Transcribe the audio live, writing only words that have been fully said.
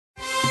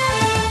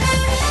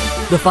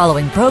The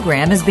following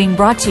program is being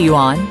brought to you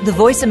on the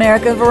Voice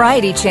America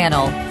Variety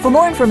Channel. For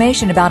more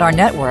information about our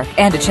network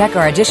and to check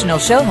our additional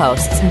show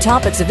hosts and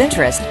topics of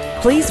interest,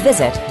 please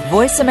visit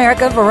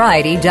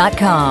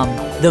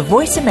voiceamericavariety.com. The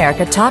Voice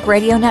America Talk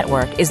Radio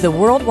Network is the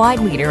worldwide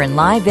leader in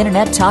live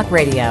Internet talk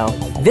radio.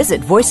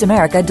 Visit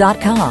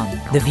voiceamerica.com.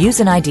 The views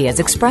and ideas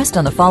expressed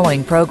on the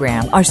following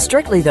program are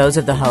strictly those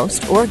of the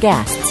host or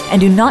guests and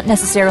do not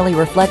necessarily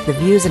reflect the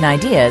views and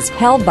ideas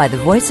held by the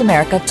Voice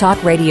America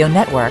Talk Radio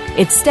Network,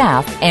 its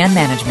staff, and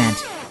management.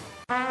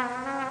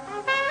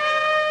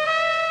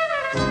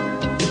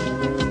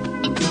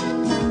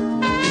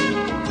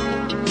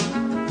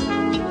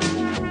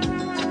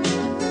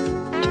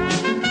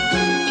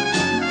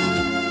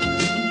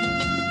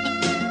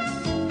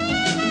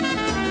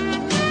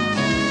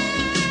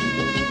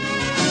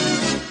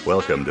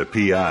 Welcome to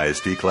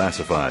PI's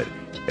Declassified,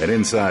 an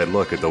inside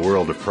look at the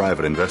world of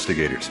private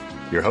investigators.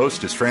 Your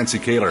host is Francie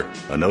Kaler,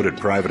 a noted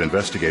private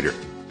investigator.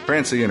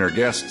 Francie and her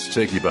guests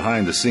take you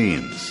behind the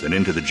scenes and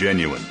into the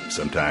genuine,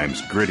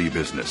 sometimes gritty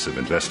business of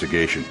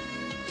investigation.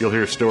 You'll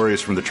hear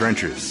stories from the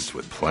trenches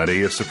with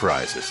plenty of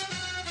surprises.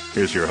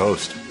 Here's your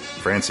host,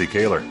 Francie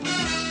Kaler.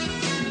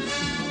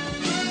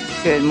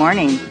 Good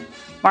morning.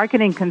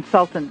 Marketing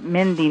consultant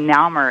Mindy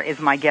Naumer is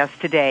my guest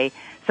today.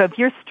 So if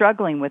you're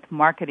struggling with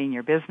marketing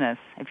your business,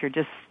 if you're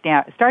just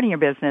starting your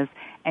business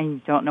and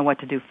you don't know what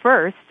to do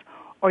first,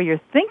 or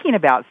you're thinking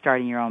about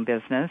starting your own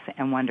business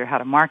and wonder how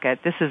to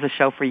market, this is a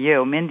show for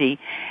you. Mindy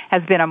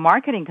has been a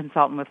marketing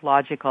consultant with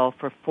Logical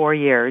for 4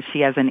 years. She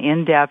has an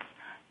in-depth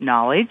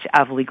knowledge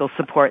of the legal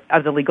support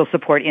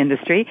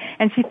industry,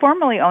 and she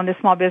formerly owned a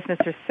small business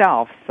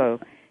herself, so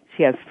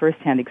she has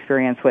firsthand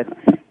experience with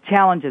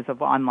challenges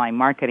of online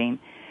marketing.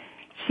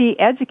 She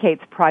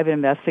educates private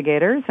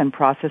investigators and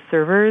process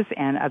servers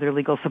and other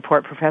legal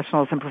support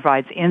professionals and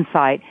provides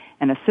insight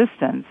and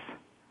assistance,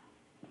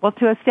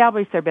 to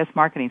establish their best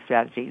marketing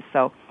strategies.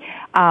 So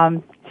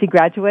she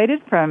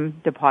graduated from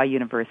DePauw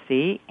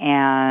University,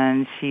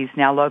 and she's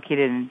now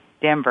located in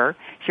Denver.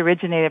 She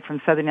originated from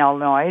Southern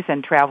Illinois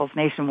and travels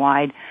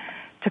nationwide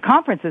to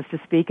conferences to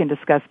speak and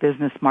discuss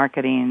business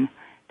marketing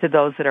to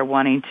those that are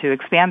wanting to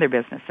expand their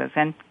businesses.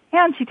 And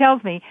she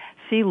tells me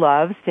she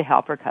loves to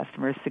help her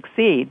customers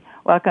succeed.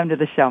 Welcome to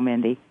the show,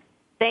 Mindy.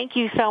 Thank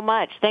you so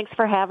much. Thanks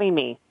for having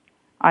me.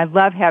 I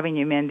love having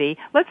you, Mindy.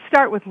 Let's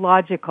start with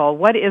Logical.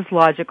 What is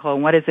Logical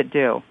and what does it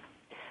do?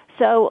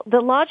 So the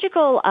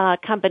Logical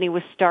company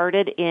was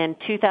started in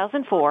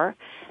 2004,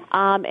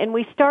 and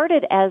we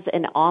started as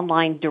an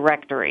online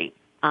directory.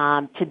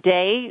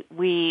 Today,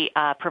 we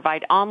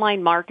provide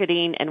online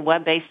marketing and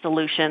web-based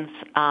solutions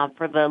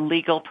for the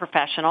legal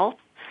professionals.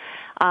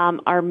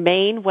 Our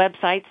main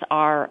websites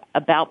are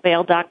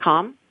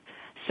aboutbail.com,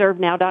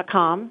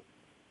 servenow.com,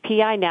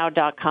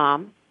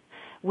 pinow.com.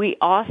 We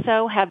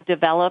also have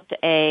developed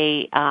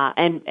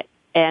and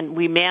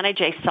we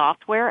manage a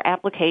software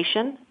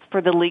application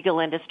for the legal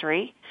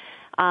industry.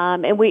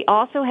 And we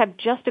also have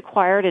just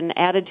acquired and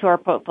added to our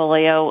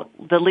portfolio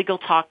the Legal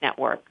Talk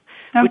Network,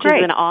 which is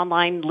an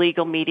online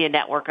legal media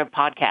network of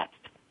podcasts.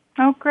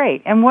 Oh,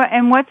 great. And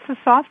what's the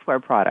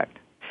software product?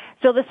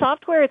 So the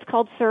software, it's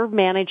called Serve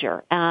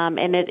Manager,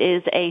 and it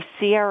is a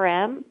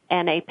CRM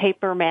and a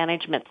paper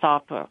management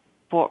software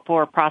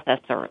for process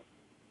service.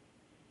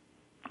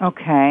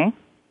 Okay.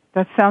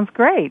 That sounds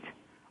great.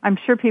 I'm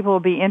sure people will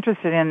be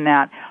interested in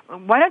that.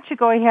 Why don't you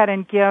go ahead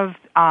and give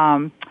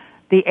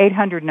the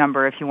 800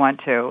 number if you want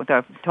to,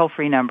 the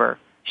toll-free number,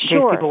 in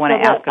case people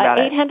want to ask about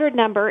it. The 800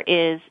 number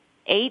is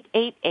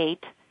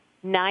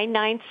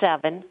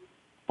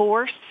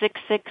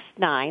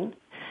 888-997-4669.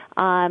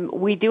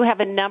 We do have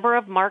a number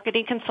of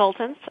marketing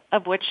consultants,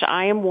 of which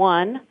I am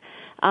one,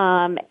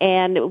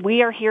 and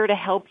we are here to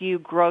help you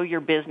grow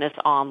your business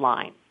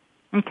online.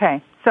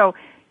 Okay. So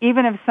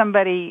even if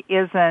somebody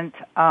isn't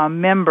a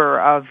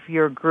member of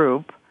your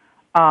group,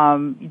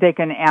 they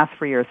can ask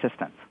for your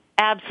assistance.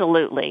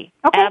 Absolutely.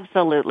 Okay.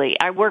 Absolutely.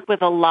 I work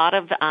with a lot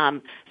of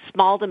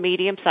small to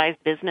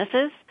medium-sized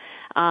businesses,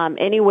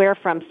 anywhere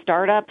from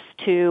startups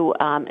to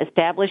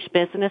established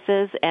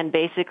businesses, and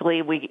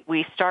basically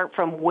we start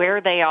from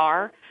where they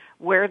are,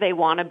 where they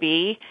want to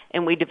be,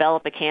 and we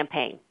develop a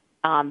campaign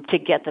to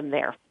get them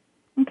there.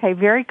 Okay,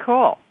 very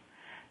cool.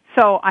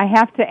 So I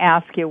have to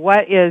ask you,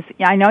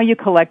 I know you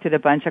collected a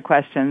bunch of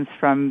questions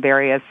from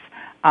various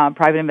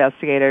private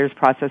investigators,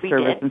 process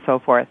servers, and so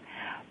forth,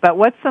 but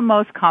what's the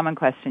most common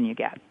question you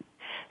get?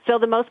 So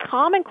the most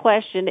common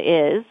question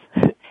is,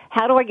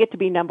 how do I get to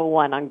be number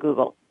one on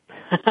Google?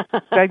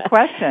 Good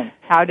question.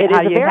 How does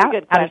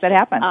that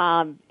happen?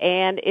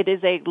 And it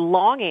is a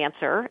long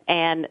answer,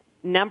 and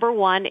number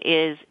one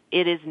is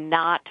it is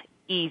not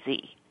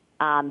easy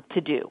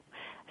to do.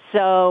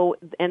 So,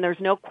 and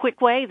there's no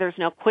quick way, there's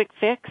no quick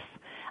fix.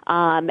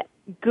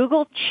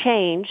 Google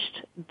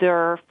changed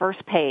their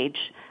first page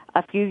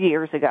a few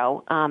years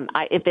ago.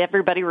 If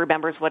everybody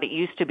remembers what it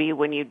used to be,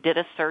 when you did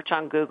a search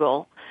on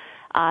Google,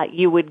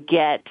 you would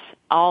get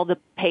all the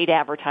paid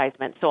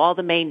advertisements. So all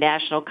the main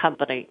national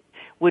company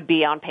would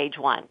be on page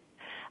one.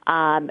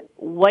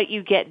 What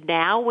you get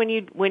now when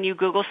you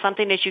Google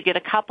something is you get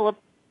a couple of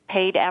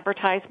paid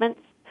advertisements.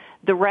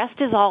 The rest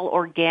is all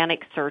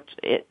organic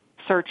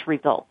search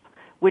results,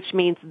 which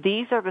means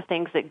these are the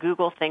things that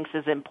Google thinks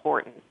is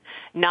important,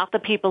 not the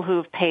people who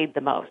have paid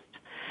the most.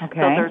 Okay.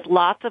 So there's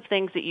lots of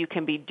things that you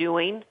can be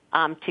doing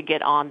to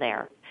get on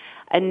there.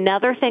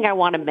 Another thing I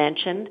want to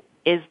mention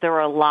is there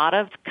are a lot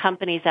of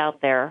companies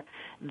out there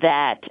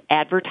that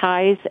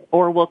advertise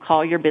or will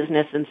call your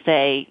business and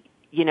say,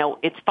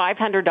 it's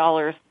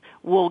 $500,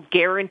 we'll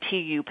guarantee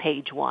you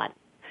page one.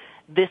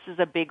 This is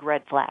a big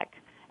red flag.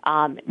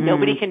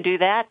 Nobody can do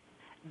that.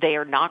 They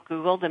are not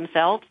Google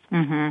themselves.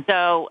 Mm-hmm.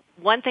 So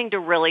one thing to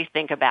really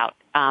think about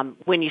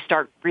when you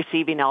start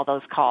receiving all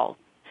those calls.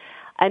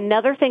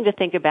 Another thing to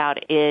think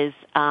about is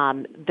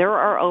there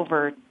are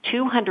over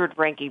 200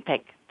 ranking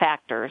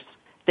factors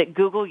that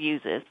Google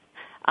uses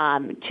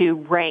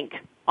to rank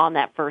on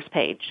that first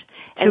page.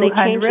 And 200?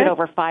 they change it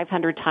over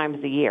 500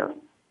 times a year.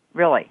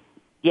 Really?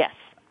 Yes.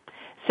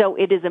 So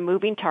it is a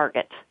moving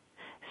target.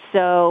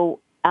 So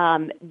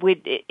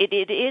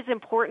it is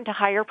important to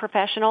hire a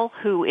professional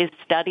who is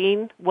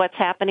studying what's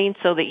happening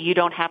so that you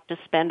don't have to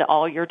spend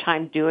all your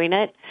time doing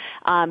it.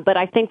 But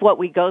I think what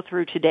we go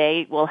through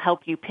today will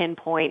help you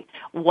pinpoint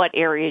what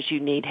areas you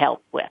need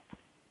help with.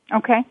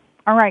 Okay.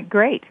 All right.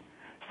 Great.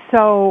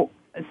 So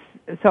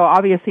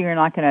obviously you're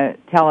not going to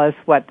tell us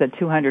what the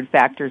 200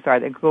 factors are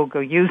that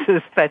Google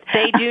uses, but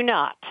they do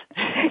not.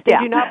 They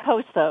do not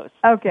post those.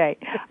 Okay.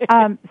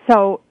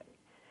 So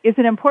is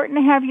it important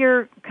to have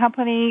your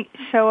company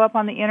show up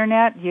on the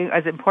Internet?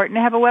 Is it important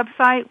to have a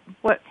website?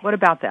 What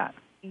about that?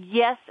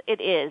 Yes,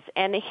 it is.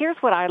 And here's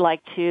what I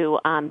like to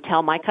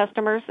tell my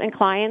customers and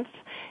clients.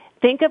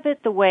 Think of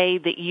it the way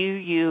that you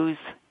use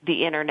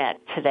the Internet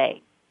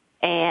today.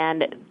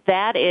 And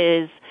that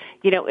is,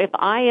 if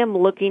I am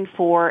looking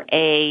for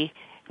a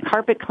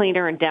carpet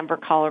cleaner in Denver,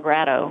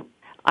 Colorado,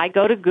 I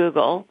go to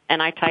Google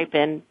and I type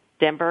in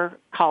Denver,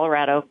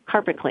 Colorado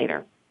carpet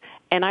cleaner.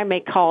 And I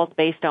make calls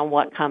based on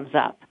what comes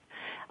up.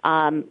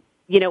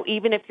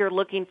 Even if you're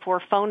looking for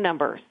phone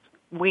numbers,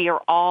 we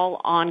are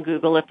all on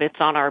Google if it's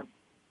on our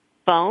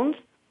phones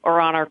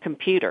or on our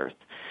computers.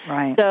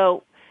 Right.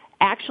 So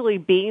actually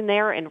being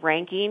there and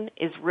ranking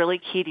is really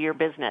key to your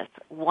business.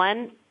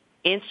 One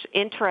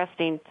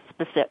interesting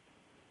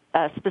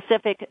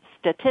specific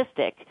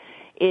statistic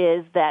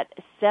is that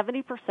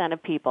 70%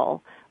 of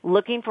people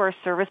looking for a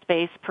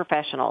service-based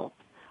professional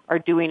are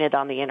doing it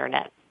on the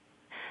Internet.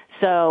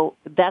 So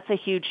that's a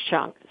huge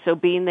chunk. So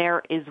being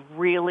there is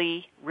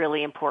really,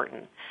 really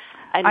important.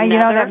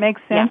 That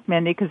makes sense, yeah.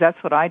 Mindy, because that's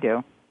what I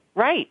do.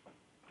 Right.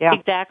 Yeah.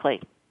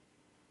 Exactly.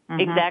 Mm-hmm.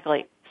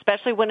 Exactly.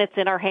 Especially when it's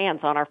in our hands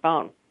on our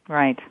phone.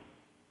 Right.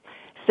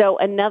 So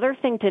another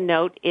thing to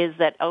note is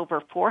that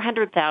over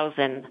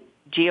 400,000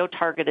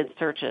 geo-targeted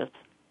searches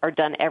are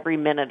done every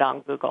minute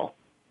on Google.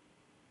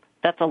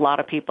 That's a lot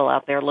of people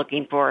out there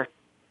looking for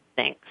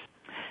things.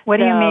 What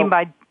do you mean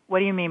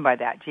by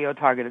that,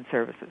 geo-targeted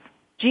services?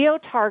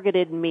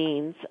 Geo-targeted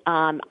means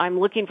I'm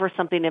looking for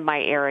something in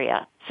my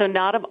area. So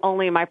not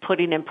only am I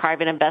putting in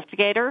private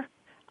investigator,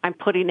 I'm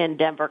putting in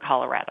Denver,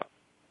 Colorado.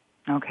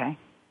 Okay.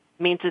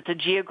 Means it's a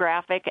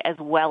geographic as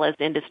well as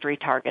industry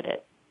targeted.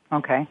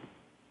 Okay.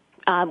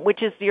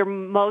 Which is your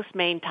most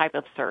main type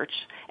of search.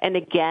 And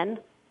again,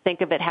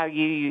 think of it how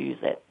you use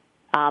it.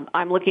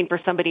 I'm looking for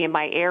somebody in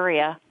my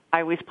area.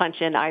 I always punch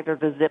in either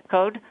the zip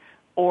code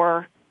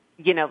or,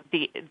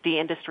 the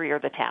industry or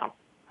the town.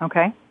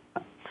 Okay.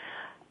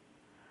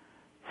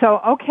 So,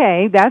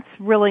 okay, that's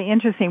really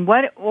interesting.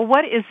 What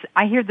is,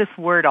 I hear this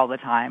word all the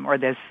time, or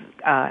this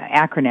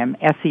acronym,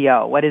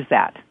 SEO. What is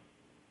that?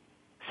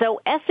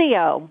 So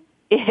SEO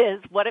is,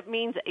 what it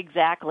means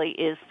exactly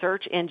is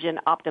search engine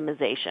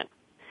optimization.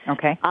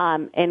 Okay.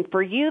 And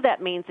for you,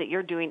 that means that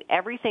you're doing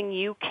everything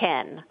you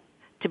can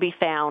to be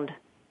found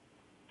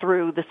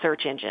through the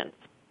search engines.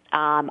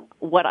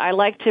 What I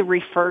like to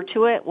refer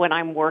to it when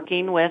I'm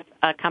working with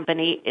a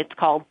company,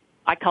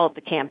 I call it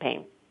the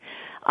campaign.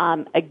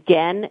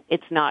 Again,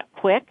 it's not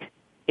quick.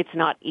 It's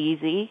not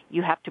easy.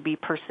 You have to be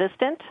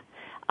persistent,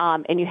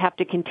 and you have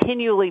to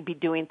continually be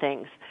doing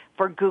things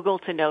for Google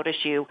to notice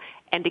you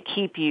and to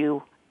keep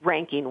you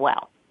ranking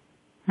well.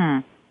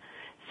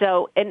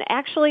 So, and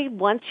actually,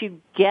 once you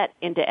get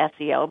into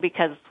SEO,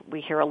 because we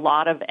hear a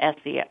lot of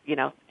SEO,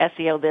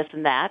 SEO this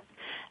and that,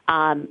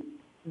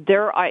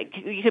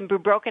 you can be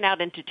broken out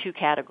into two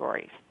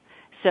categories.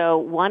 So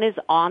one is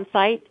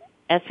on-site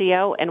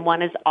SEO and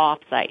one is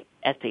off-site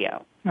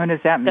SEO. What does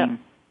that mean?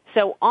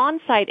 So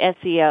on-site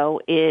SEO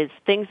is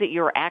things that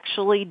you're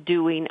actually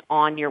doing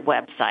on your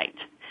website.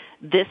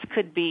 This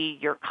could be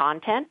your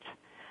content,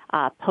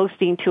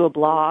 posting to a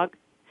blog,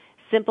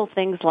 simple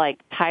things like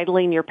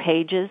titling your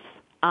pages,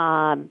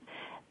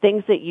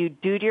 things that you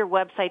do to your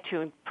website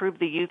to improve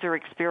the user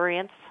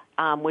experience,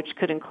 which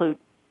could include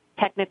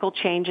technical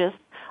changes.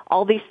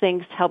 All these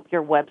things help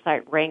your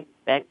website rank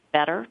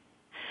better.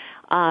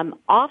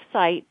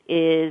 Off-site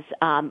is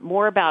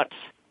more about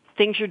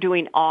things you're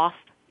doing off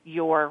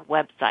your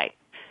website.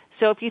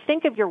 So if you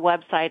think of your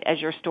website as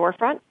your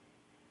storefront,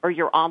 or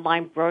your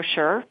online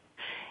brochure,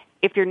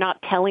 if you're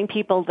not telling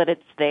people that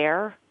it's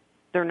there,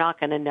 they're not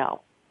going to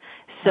know.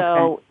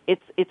 So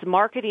it's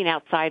marketing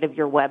outside of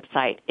your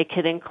website. It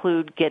could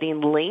include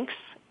getting links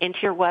into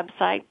your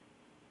website,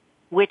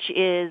 which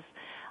is,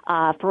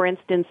 for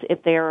instance,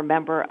 if they are a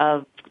member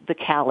of the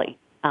Cali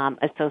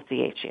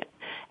Association,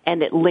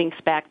 and it links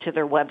back to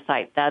their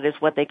website, that is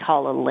what they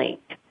call a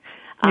link.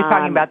 You're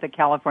talking about the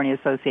California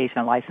Association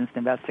of Licensed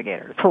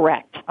Investigators.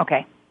 Correct.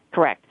 Okay.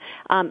 Correct.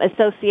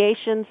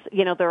 Associations,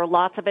 there are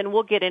lots of, and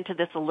we'll get into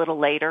this a little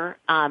later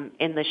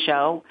in the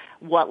show,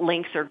 what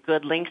links are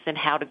good links and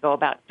how to go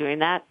about doing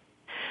that.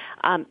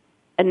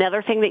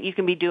 Another thing that you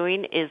can be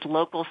doing is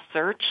local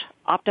search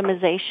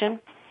optimization.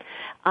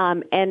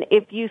 And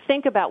if you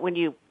think about when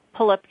you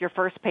pull up your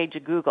first page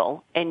of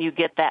Google and you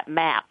get that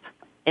map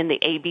in the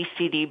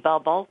ABCD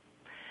bubble,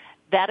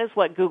 that is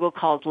what Google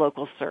calls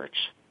local search.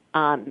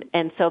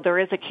 And so there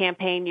is a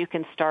campaign you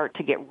can start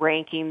to get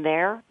ranking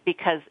there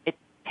because it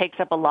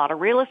takes up a lot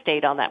of real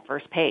estate on that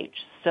first page.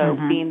 So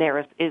being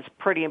there is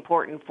pretty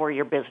important for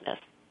your business.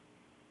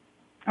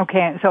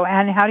 Okay. So,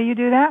 Anne, how do you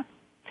do that?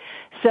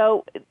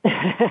 So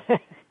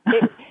it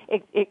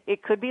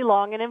could be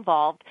long and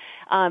involved.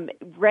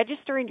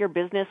 Registering your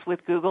business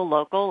with Google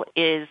Local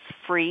is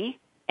free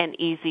and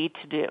easy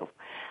to do.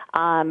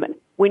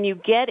 When you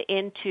get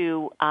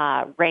into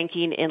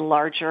ranking in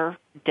larger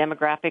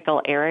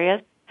demographical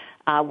areas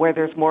where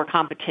there's more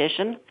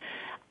competition,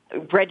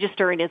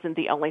 registering isn't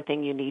the only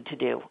thing you need to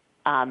do.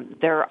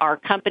 There are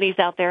companies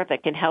out there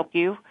that can help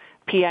you,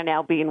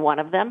 P&L being one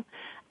of them,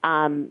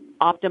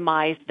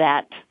 optimize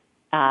that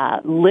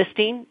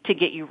listing to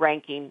get you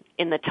ranking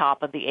in the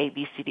top of the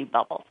ABCD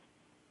bubble.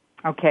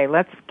 Okay,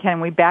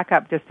 can we back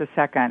up just a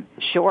second?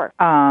 Sure.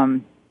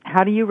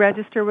 How do you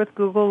register with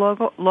Google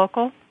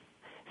Local?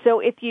 So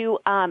if you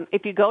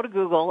go to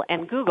Google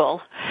and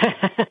Google,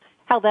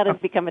 how that has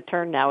become a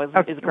term now is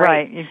great.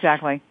 Right,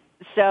 exactly.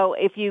 So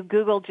if you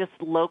Google just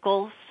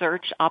local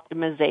search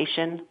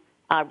optimization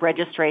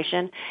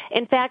registration,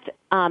 in fact,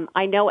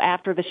 I know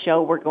after the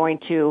show we're going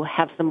to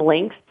have some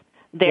links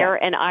there,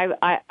 and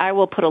I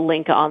will put a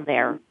link on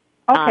there.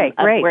 Okay,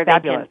 great, where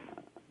fabulous.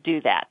 They can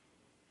do that.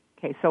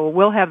 Okay, so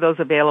we'll have those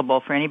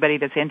available for anybody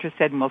that's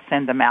interested, and we'll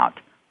send them out.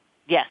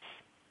 Yes.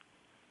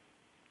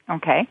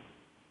 Okay,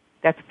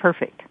 that's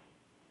perfect.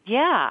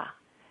 Yeah.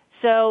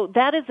 So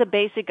that is a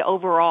basic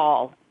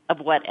overall of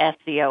what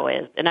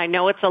SEO is. And I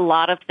know it's a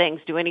lot of things.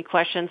 Do any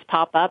questions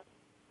pop up?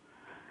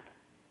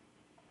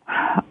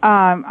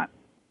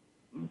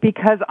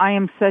 Because I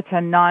am such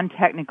a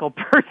non-technical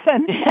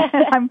person,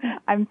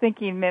 I'm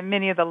thinking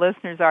many of the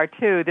listeners are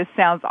too, this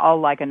sounds all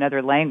like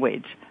another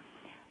language.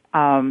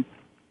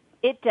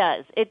 It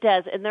does.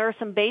 And there are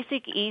some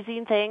basic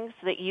easy things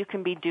that you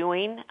can be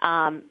doing.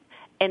 And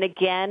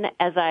again,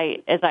 as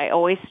I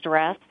always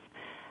stress,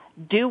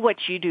 do what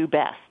you do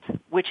best,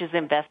 which is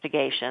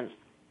investigations,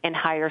 and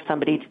hire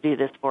somebody to do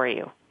this for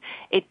you.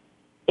 It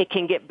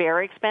can get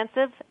very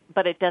expensive,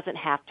 but it doesn't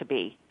have to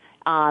be.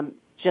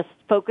 Just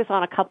focus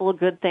on a couple of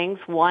good things.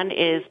 One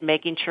is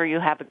making sure you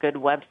have a good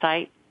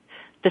website.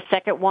 The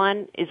second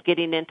one is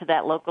getting into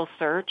that local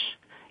search,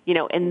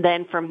 and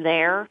then from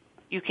there,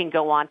 you can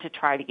go on to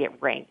try to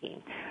get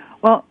ranking.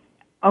 Well,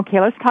 okay,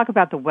 let's talk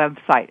about the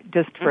website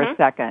just for a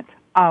second.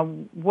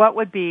 What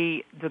would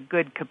be the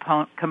good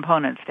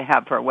components to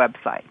have for a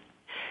website?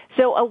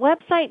 So a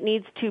website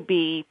needs to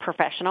be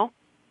professional,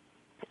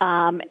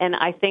 and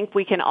I think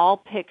we can all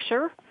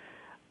picture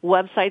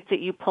websites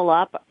that you pull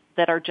up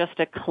that are just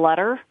a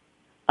clutter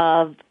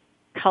of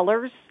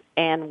colors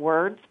and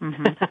words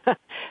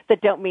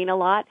that don't mean a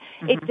lot.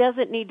 It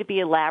doesn't need to be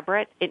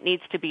elaborate. It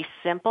needs to be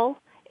simple.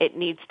 It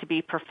needs to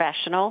be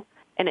professional,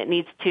 and it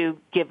needs to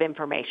give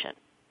information.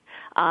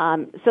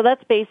 So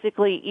that's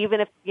basically, even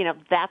if,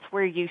 that's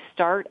where you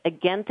start,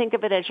 again, think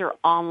of it as your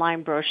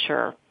online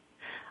brochure.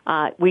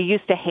 We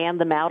used to hand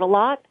them out a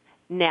lot.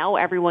 Now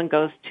everyone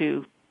goes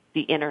to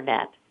the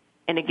Internet.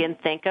 And again,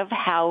 think of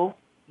how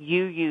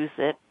you use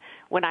it.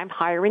 When I'm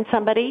hiring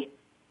somebody,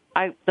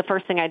 the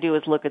first thing I do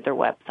is look at their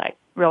website.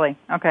 Really?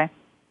 Okay.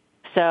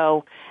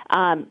 So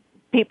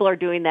people are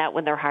doing that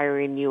when they're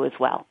hiring you as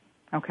well.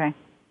 Okay.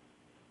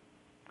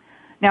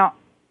 Now,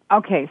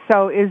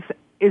 so is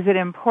it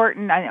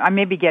important, I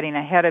may be getting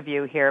ahead of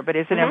you here, but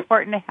is it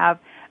important to have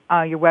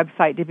your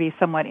website to be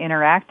somewhat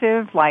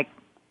interactive, like,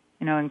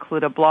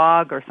 include a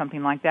blog or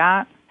something like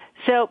that?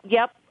 So,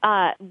 yep,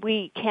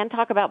 we can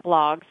talk about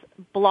blogs.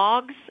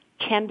 Blogs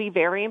can be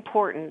very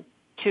important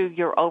to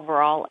your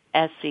overall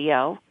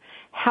SEO.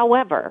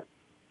 However,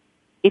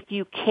 if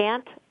you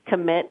can't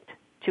commit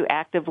to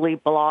actively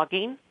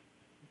blogging,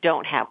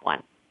 don't have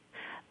one.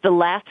 The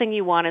last thing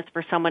you want is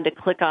for someone to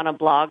click on a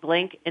blog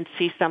link and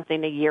see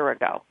something a year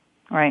ago.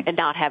 Right. And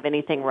not have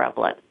anything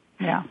relevant.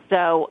 Yeah.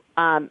 So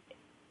a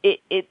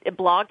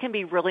blog can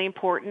be really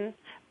important,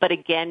 but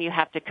again, you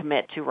have to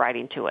commit to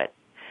writing to it.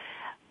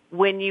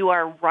 When you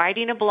are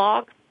writing a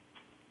blog,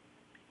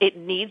 it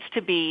needs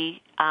to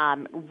be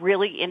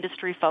really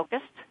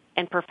industry-focused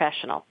and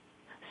professional.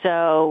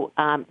 So,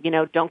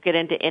 don't get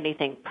into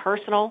anything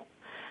personal.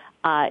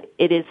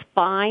 It is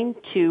fine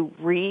to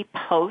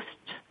repost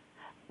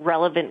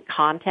relevant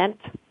content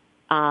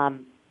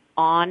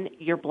on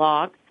your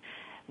blog.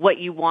 What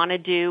you want to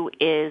do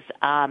is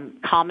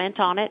comment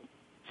on it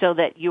so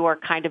that you are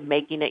kind of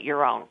making it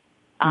your own,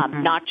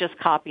 not just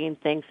copying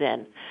things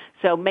in.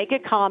 So make a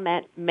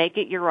comment, make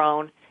it your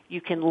own.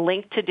 You can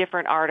link to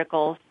different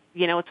articles.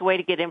 It's a way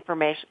to get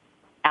information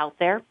out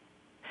there.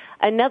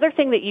 Another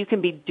thing that you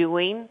can be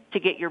doing to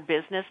get your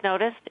business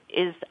noticed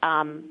is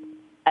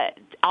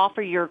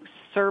offer your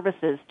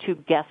services to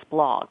guest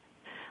blog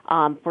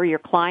for your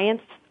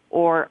clients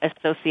or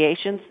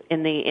associations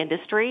in the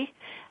industry.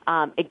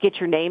 It gets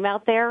your name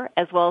out there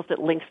as well as it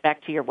links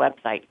back to your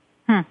website.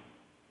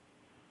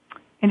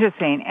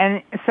 Interesting.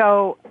 And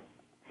so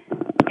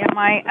am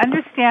I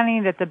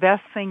understanding that the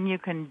best thing you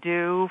can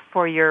do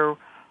for your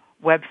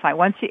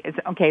website,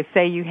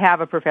 say you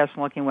have a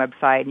professional-looking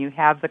website and you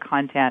have the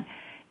content,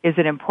 is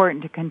it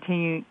important to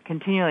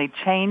continually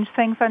change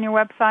things on your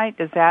website?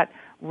 Does that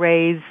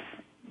raise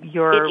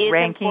your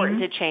ranking? It is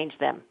important to change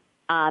them.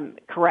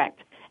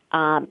 Correct.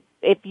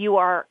 If you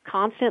are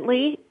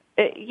constantly,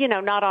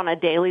 not on a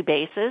daily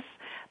basis,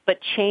 but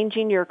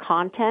changing your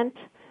content,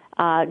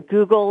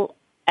 Google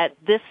at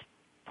this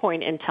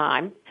point in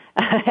time,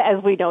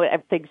 as we know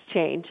things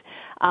change,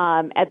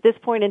 at this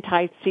point in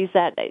time sees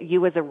that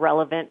you as a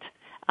relevant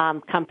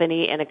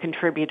company and a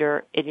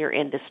contributor in your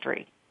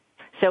industry.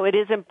 So it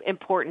is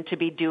important to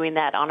be doing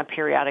that on a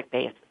periodic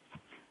basis.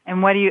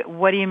 And what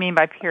do you mean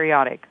by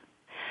periodic?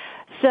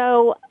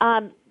 So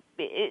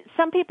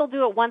some people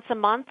do it once a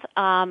month.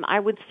 I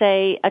would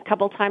say a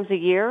couple times a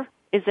year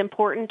is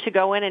important to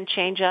go in and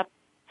change up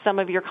some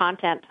of your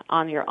content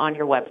on your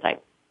website.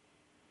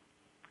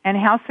 And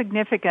how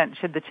significant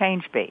should the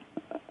change be?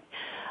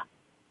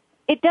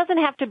 It doesn't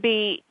have to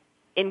be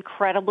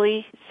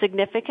incredibly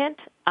significant.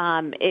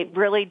 It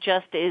really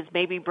just is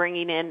maybe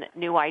bringing in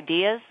new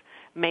ideas,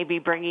 maybe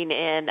bringing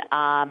in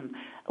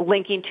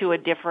linking to a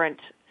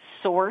different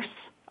source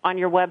on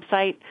your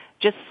website,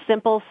 just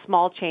simple,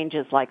 small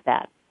changes like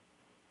that.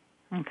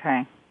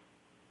 Okay.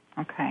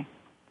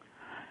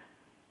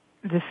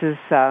 This is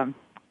a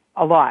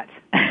lot.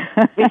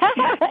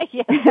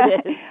 Yes,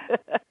 it is.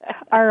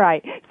 All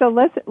right. So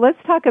let's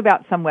talk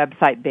about some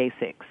website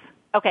basics.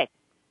 Okay.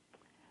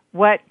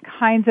 What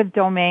kinds of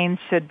domains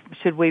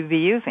should we be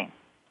using?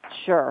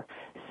 Sure.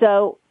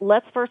 So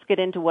let's first get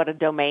into what a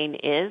domain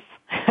is.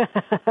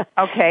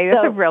 Okay,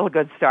 that's a real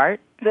good start.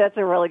 That's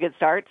a really good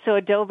start. So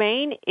a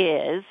domain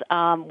is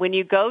when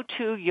you go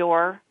to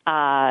your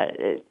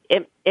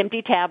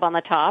empty tab on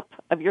the top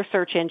of your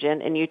search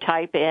engine and you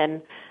type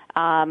in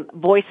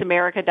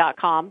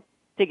voiceamerica.com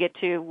to get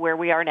to where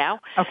we are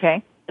now.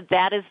 Okay.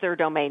 That is their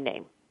domain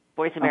name,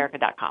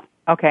 voiceamerica.com.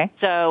 Okay.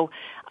 So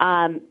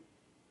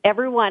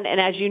everyone,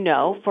 and as you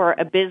know, for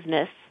a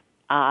business,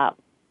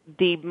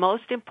 the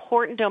most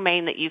important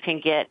domain that you can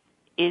get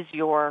is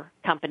your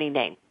company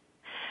name.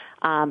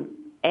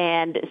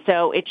 And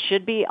so it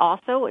should be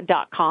also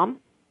 .com.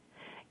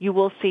 You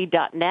will see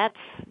 .nets,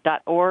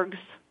 .orgs,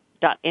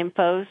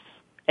 .infos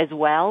as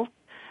well.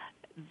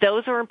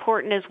 Those are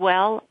important as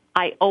well.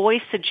 I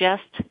always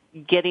suggest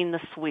getting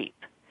the sweep.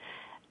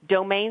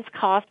 Domains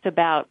cost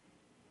about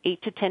 $8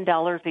 to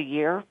 $10 a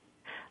year.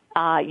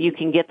 You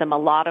can get them a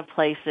lot of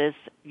places.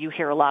 You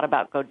hear a lot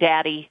about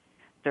GoDaddy.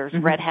 There's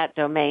Red Hat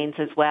domains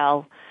as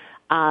well.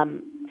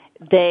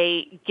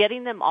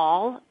 Getting them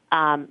all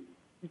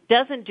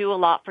doesn't do a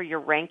lot for your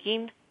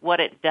ranking.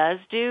 What it does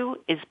do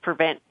is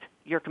prevent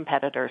your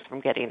competitors from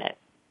getting it.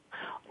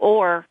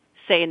 Or,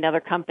 say, another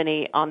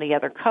company on the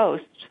other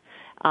coast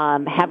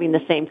having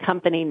the same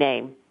company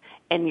name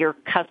and your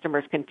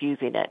customers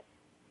confusing it.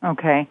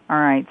 Okay, all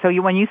right. So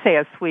when you say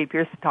a sweep,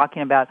 you're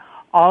talking about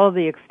all of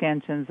the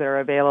extensions that are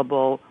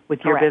available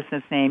with your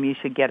business name you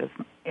should get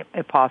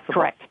if possible.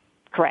 Correct.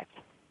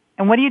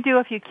 And what do you do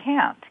if you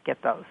can't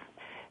get those?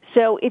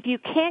 So if you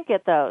can't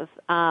get those,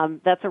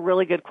 that's a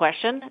really good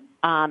question,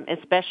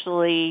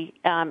 especially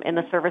in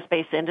the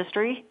service-based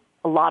industry.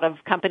 A lot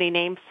of company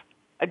names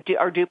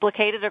are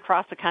duplicated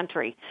across the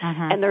country,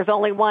 and there's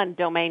only one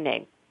domain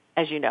name,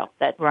 as you know.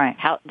 That's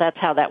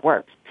how that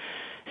works.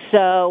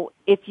 So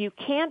if you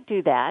can't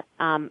do that,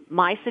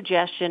 my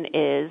suggestion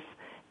is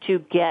to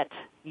get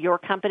your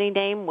company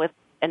name with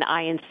an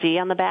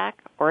INC on the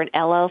back or an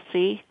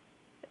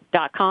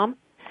LLC.com.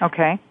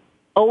 Okay.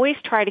 Always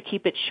try to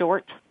keep it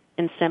short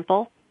and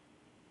simple.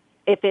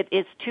 If it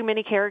is too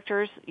many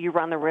characters, you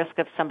run the risk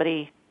of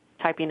somebody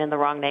typing in the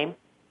wrong name.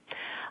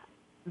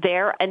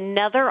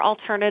 Another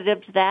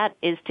alternative to that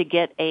is to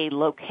get a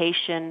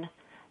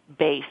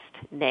location-based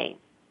name.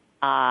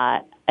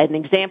 An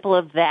example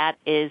of that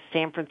is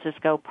San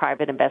Francisco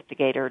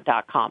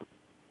PrivateInvestigator.com.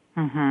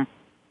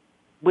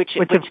 Which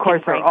of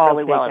course are all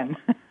really taken.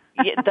 Well.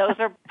 Yeah, those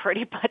are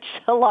pretty much,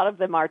 a lot of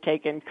them are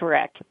taken,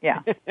 correct.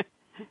 Yeah.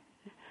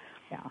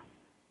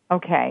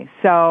 Okay,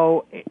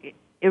 so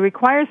it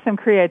requires some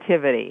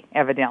creativity,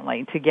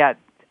 evidently, to get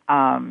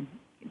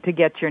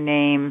your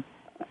name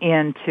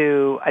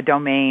into a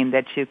domain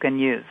that you can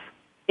use.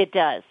 It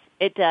does.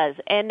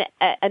 And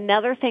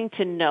another thing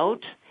to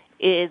note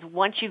is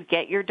once you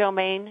get your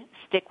domain,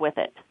 stick with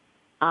it.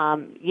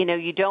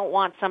 You don't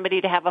want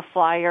somebody to have a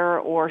flyer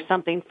or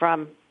something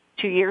from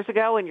 2 years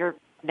ago and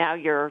now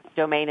your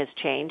domain has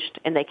changed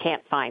and they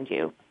can't find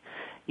you.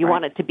 You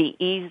want it to be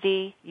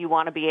easy. You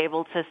want to be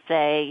able to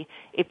say,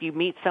 if you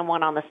meet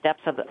someone on the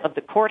steps of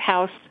the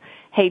courthouse,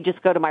 hey,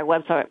 just go to my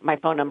website. My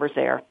phone number's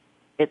there.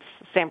 It's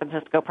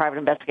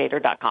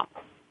sanfranciscoprivateinvestigator.com.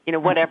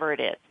 Whatever it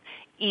is.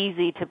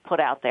 Easy to put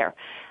out there.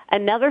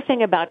 Another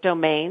thing about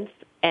domains,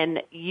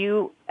 and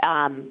you,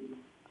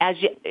 as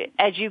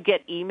you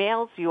get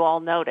emails, you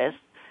all notice,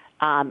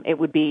 it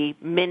would be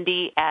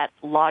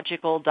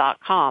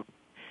Mindy@logical.com.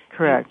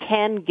 Correct. You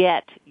can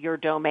get your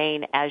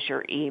domain as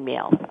your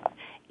email.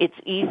 It's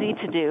easy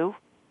to do.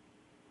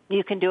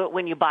 You can do it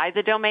when you buy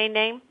the domain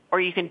name, or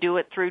you can do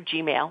it through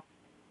Gmail.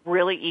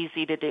 Really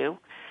easy to do.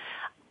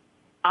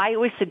 I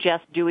always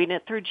suggest doing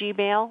it through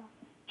Gmail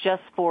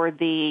just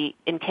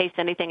in case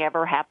anything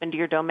ever happened to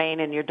your domain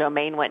and your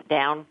domain went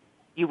down,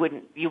 you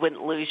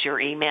wouldn't lose your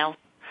email.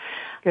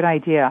 Good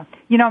idea.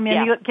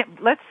 Mindy,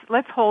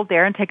 let's hold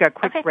there and take a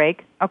quick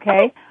break,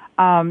 okay?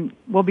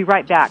 We'll be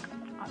right back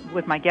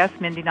with my guest,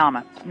 Mindy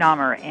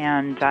Naumer,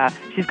 and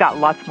she's got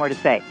lots more to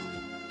say.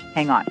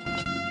 Hang on.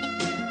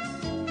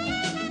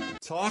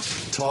 Talk,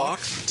 talk,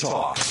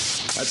 talk.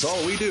 That's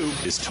all we do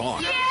is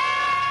talk.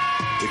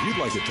 If you'd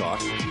like to talk,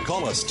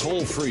 call us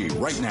toll-free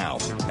right now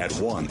at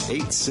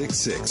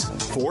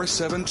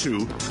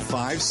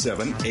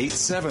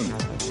 1-866-472-5787.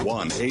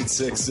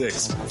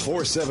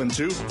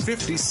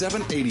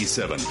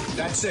 1-866-472-5787.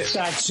 That's it.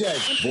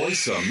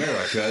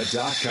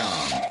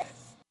 VoiceAmerica.com.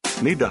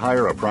 Need to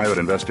hire a private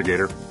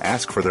investigator?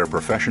 Ask for their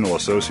professional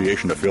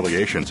association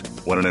affiliations.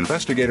 When an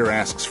investigator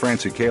asks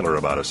Francie Kaler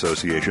about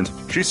associations,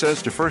 she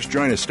says to first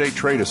join a state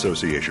trade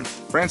association.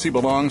 Francie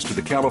belongs to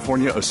the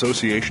California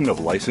Association of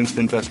Licensed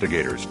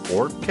Investigators,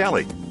 or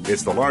CALI.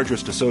 It's the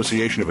largest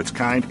association of its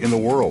kind in the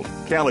world.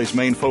 CALI's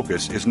main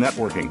focus is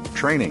networking,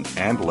 training,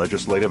 and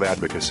legislative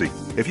advocacy.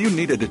 If you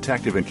need a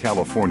detective in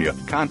California,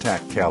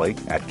 contact CALI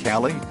at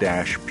cali-pi.org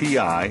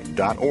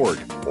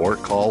or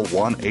call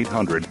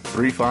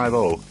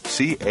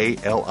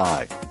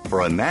 1-800-350-CALI.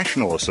 For a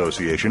national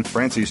association,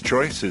 Francie's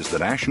choice is the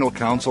National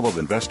Council of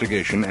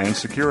Investigation and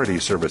Security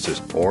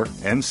Services, or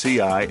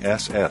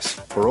NCISS.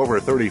 For over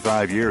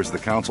 35 years, the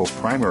Council's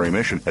primary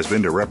mission has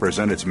been to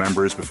represent its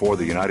members before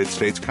the United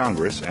States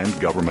Congress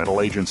and governmental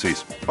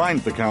agencies.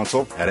 Find the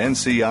Council at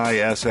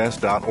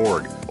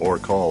nciss.org or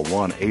call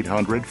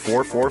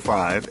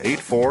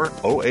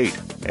 1-800-445-8408.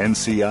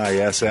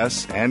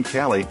 NCISS and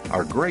CALI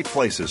are great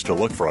places to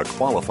look for a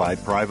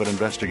qualified private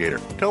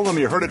investigator. Tell them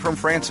you heard it from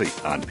Francie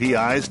on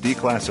PI's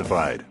Declassified.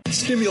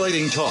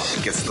 Stimulating talk.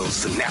 It gets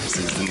those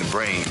synapses in the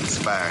brain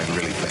firing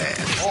really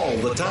fast. All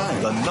the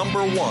time. The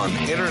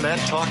 #1 Internet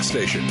talk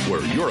station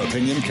where your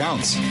opinion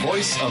counts.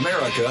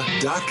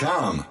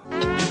 VoiceAmerica.com.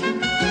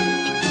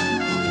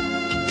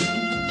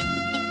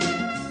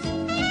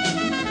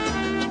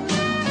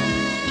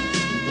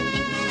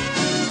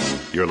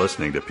 You're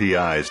listening to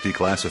PI's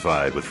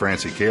Declassified with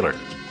Francie Kaler.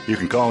 You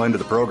can call into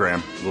the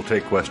program. We'll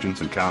take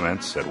questions and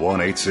comments at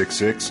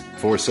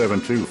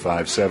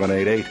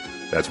 1-866-472-5788.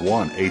 That's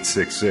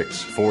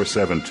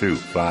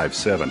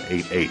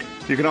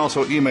 1-866-472-5788. You can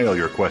also email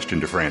your question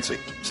to Francie.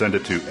 Send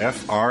it to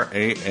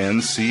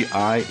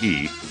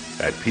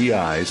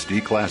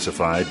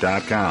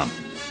francie@pisdeclassified.com.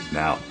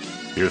 Now,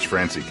 here's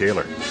Francie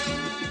Kaler.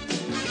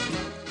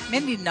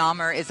 Mindy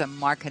Naumer is a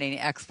marketing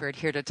expert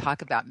here to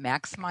talk about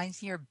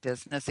maximizing your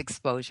business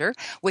exposure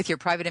with your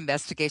private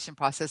investigation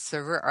process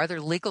server or other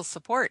legal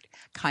support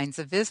kinds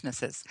of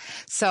businesses.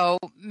 So,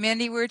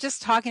 Mindy, we were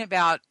just talking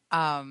about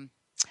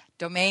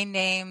domain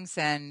names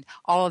and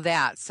all of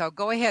that. So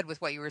go ahead with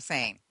what you were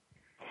saying.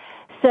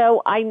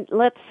 So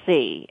let's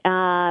see.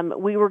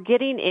 We were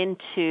getting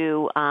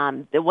into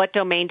what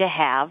domain to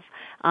have,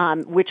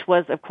 which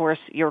was, of course,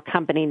 your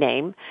company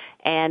name.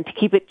 And to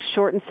keep it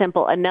short and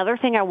simple, another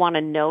thing I want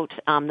to note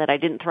that I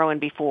didn't throw in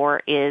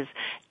before is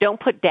don't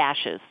put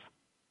dashes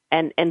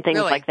and things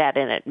like that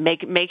in it.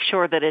 Make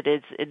sure that it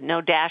is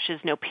no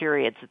dashes, no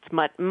periods. It's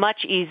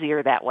much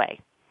easier that way.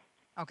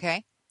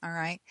 Okay. All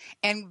right.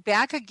 And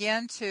back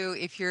again to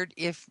if you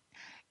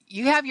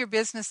have your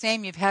business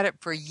name, you've had it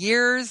for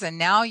years, and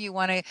now you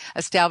want to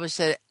establish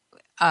an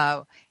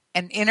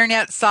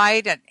internet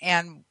site,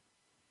 and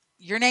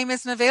your name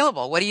isn't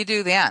available. What do you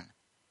do then?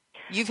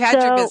 You've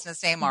had your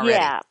business name already.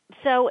 Yeah.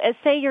 So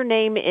say your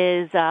name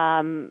is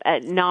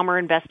Naumer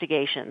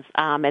Investigations,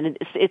 and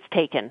it's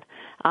taken.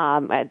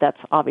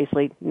 That's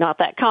obviously not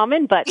that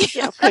common, but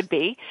could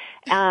be.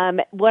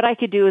 What I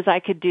could do is I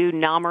could do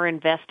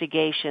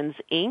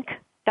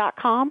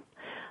NaumerInvestigationsInc.com.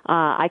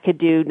 I could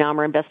do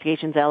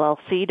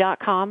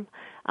NaumerInvestigationsLLC.com.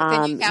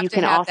 You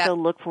can also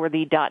look for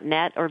the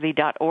 .net or the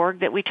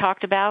 .org that we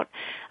talked about.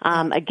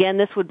 Again,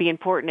 this would be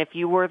important if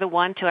you were the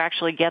one to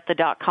actually get the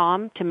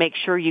 .com to make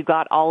sure you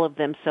got all of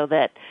them so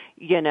that,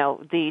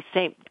 the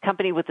same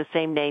company with the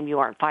same name, you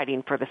aren't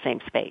fighting for the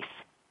same space.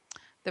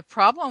 The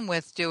problem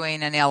with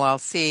doing an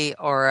LLC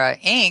or a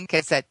Inc.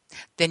 is that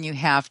then you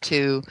have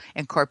to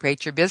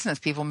incorporate your business.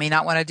 People may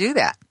not want to do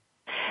that.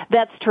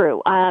 That's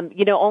true.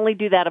 Only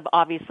do that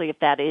obviously if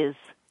that is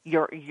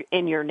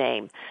in your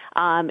name.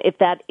 If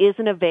that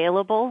isn't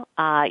available,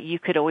 you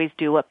could always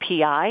do a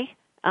PI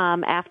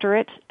after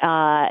it.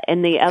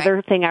 And the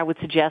other thing I would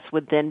suggest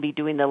would then be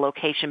doing the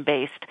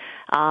location-based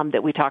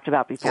that we talked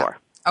about before.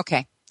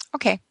 Yeah.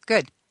 Okay,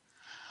 good.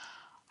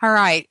 All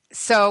right.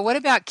 So what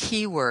about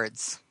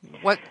keywords?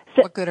 What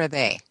good are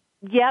they?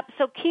 Yep.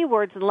 So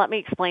keywords, and let me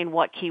explain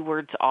what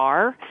keywords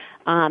are.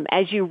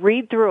 As you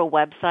read through a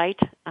website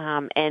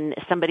and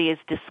somebody is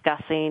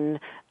discussing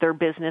their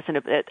business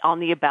and on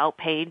the About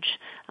page,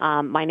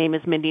 my name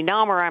is Mindy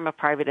Naumer. I'm a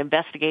private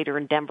investigator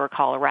in Denver,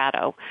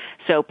 Colorado.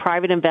 So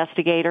private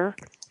investigator,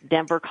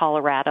 Denver,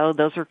 Colorado,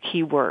 those are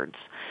keywords.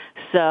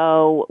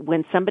 So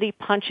when somebody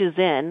punches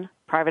in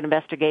private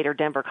investigator,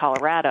 Denver,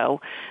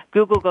 Colorado,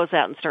 Google goes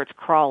out and starts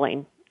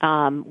crawling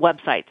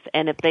websites.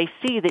 And if they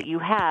see that you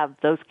have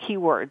those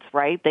keywords,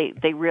 right,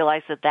 they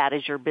realize that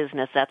is your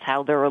business. That's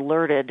how they're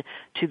alerted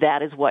to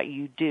that is what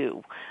you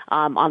do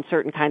on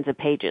certain kinds of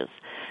pages.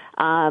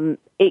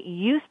 It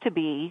used to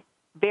be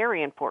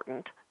very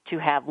important to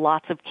have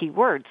lots of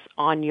keywords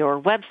on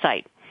your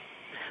website.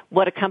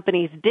 What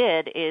companies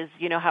did is,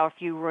 you know how if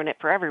you ruin it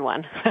for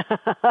everyone,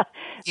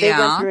 they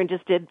went through and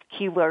just did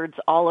keywords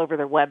all over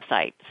their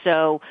website.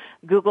 So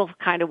Google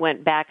kind of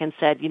went back and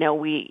said, we're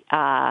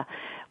not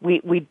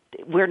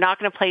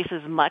going to place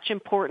as much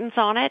importance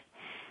on it.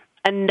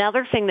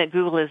 Another thing that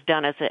Google has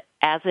done as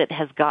it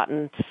has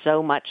gotten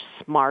so much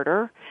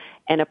smarter,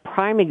 and a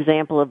prime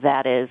example of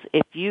that is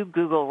if you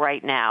Google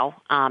right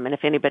now, and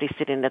if anybody's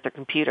sitting at their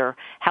computer,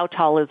 how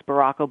tall is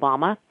Barack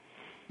Obama?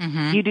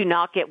 Mm-hmm. You do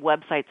not get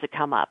websites that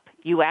come up.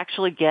 You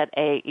actually get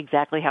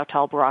exactly how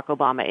tall Barack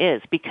Obama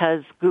is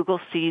because Google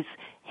sees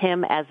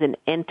him as an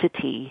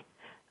entity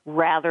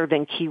rather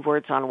than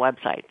keywords on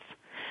websites.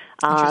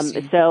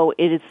 So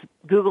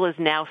Google is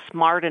now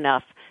smart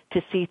enough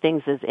to see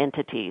things as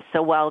entities.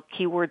 So while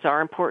keywords are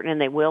important and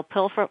they will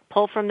pull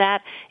from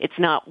that, it's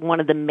not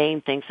one of the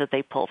main things that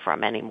they pull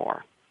from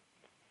anymore.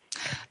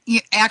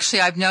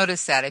 Actually, I've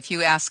noticed that if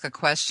you ask a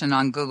question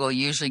on Google,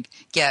 you usually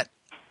get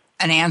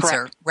an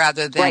answer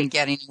rather than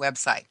getting a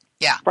website.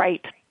 Yeah.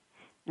 Right.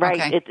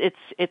 Okay.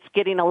 It's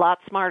getting a lot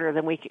smarter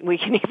than we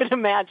can even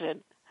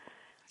imagine.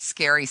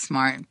 Scary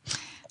smart.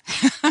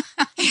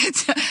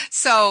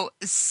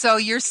 So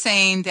you're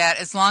saying that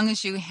as long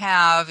as you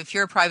have, if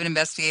you're a private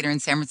investigator in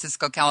San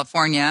Francisco,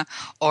 California,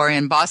 or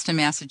in Boston,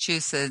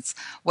 Massachusetts,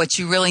 what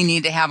you really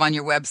need to have on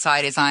your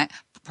website is on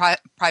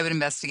private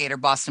investigator,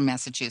 Boston,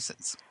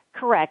 Massachusetts.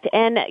 Correct.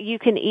 And you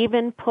can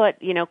even put,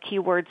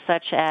 keywords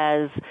such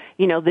as,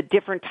 the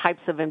different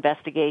types of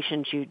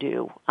investigations you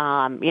do.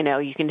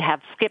 You can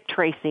have skip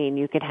tracing.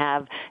 You can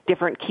have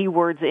different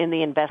keywords in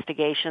the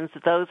investigations.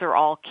 Those are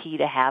all key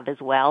to have as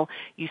well.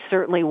 You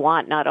certainly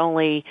want not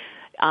only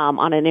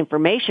on an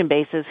information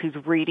basis who's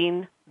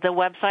reading the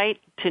website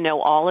to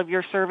know all of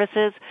your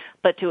services,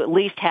 but to at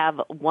least have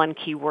one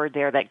keyword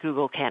there that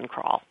Google can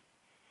crawl.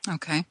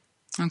 Okay.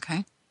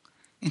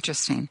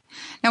 Interesting.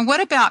 Now,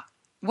 what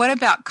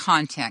about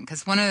content?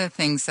 Because one of the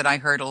things that I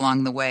heard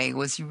along the way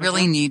was you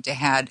really need to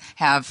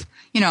have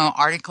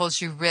articles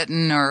you've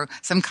written or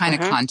some kind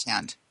of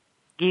content.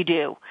 You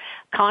do.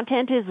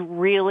 Content is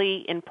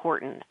really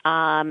important.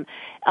 A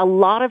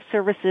lot of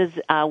services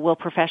will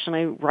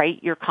professionally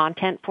write your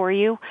content for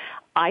you.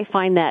 I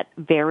find that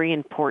very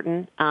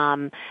important.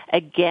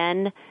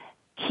 Again,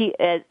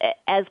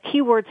 as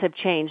keywords have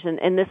changed,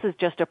 and this is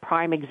just a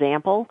prime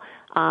example,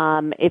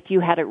 if you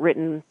had it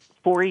written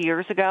 4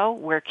 years ago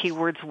where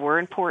keywords were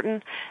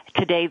important,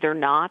 today they're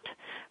not,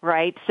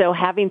 right? So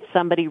having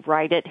somebody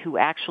write it who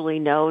actually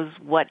knows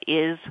what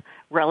is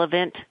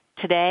relevant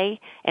today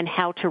and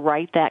how to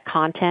write that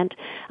content,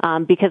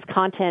 because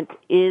content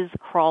is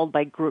crawled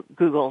by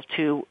Google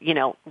to,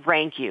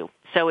 rank you.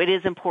 So it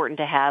is important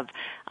to have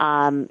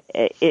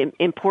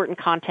important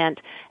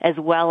content as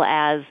well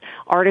as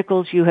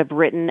articles you have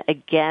written.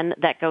 Again,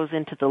 that goes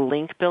into the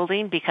link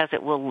building because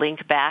it will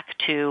link back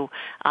to,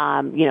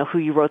 who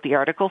you wrote the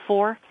article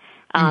for.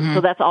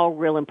 So that's all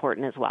real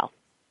important as well.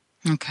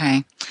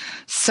 Okay.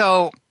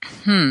 So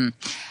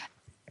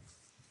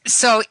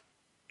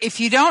if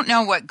you don't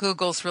know what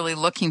Google's really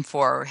looking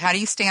for, how do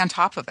you stay on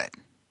top of it?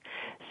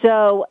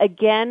 So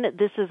again,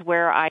 this is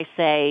where I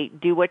say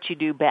do what you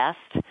do best.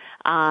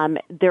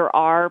 There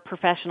are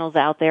professionals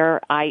out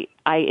there. I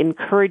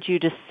encourage you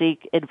to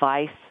seek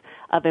advice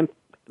of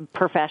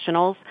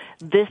professionals.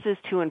 This is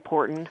too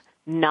important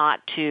not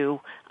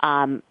to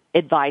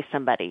advise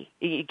somebody.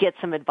 You get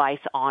some advice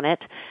on it.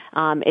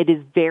 It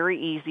is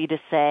very easy to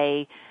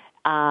say,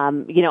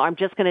 I'm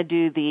just going to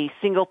do the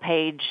single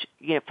page,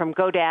 from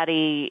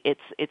GoDaddy.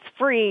 It's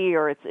free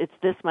or it's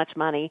this much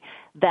money.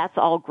 That's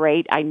all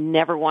great. I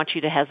never want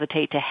you to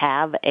hesitate to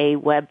have a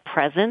web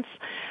presence.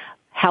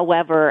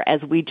 However,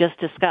 as we just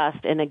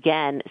discussed, and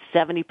again,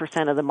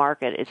 70% of the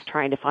market is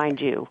trying to find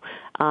you.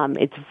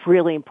 It's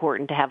really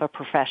important to have a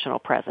professional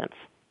presence.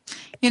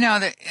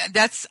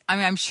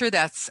 I'm sure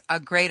that's a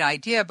great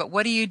idea, but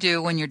what do you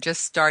do when you're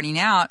just starting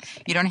out?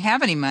 You don't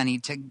have any money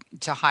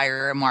to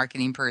hire a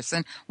marketing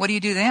person. What do you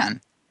do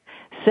then?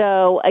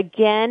 So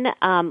again,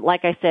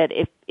 like I said,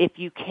 if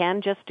you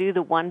can just do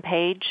the one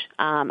page,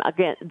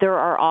 again, there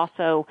are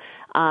also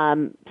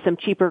some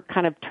cheaper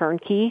kind of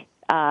turnkey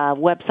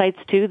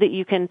websites too that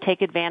you can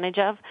take advantage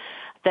of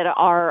that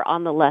are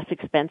on the less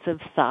expensive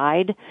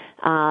side.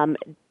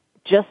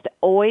 Just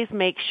always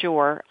make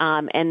sure,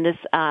 and this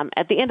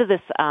at the end of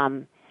this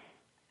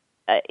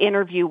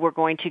interview, we're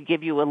going to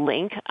give you a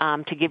link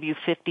to give you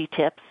 50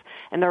 tips.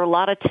 And there are a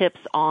lot of tips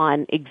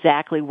on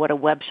exactly what a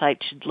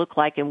website should look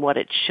like and what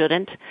it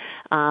shouldn't.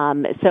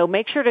 So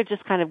make sure to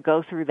just kind of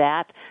go through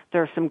that.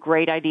 There are some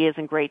great ideas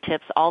and great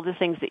tips. All the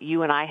things that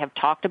you and I have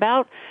talked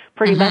about,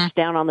 pretty much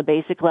down on the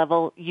basic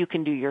level, you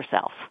can do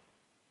yourself.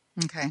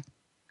 Okay.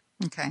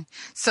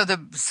 So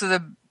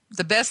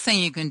the best thing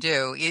you can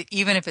do,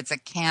 even if it's a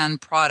canned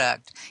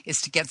product,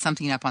 is to get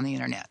something up on the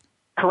internet.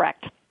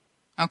 Correct.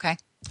 Okay.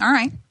 All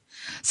right.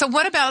 So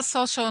what about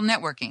social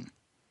networking?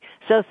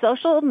 So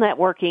social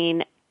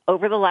networking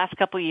over the last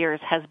couple of years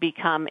has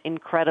become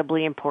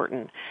incredibly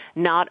important,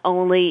 not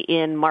only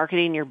in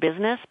marketing your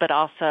business, but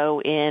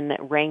also in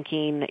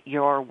ranking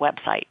your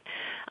website.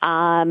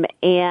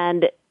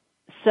 And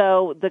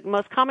so the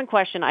most common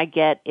question I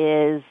get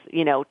is,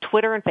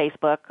 Twitter and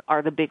Facebook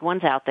are the big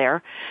ones out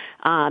there.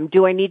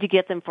 Do I need to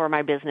get them for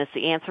my business?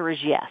 The answer is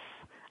yes.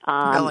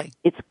 Really?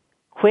 It's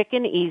quick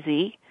and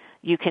easy.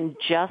 You can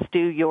just do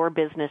your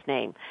business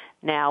name.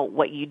 Now,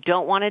 what you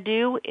don't want to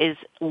do is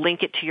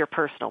link it to your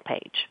personal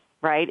page,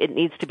 right? It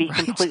needs to be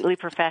completely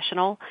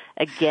professional.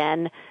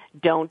 Again,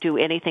 don't do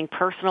anything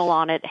personal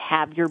on it.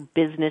 Have your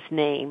business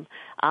name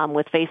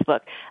with Facebook.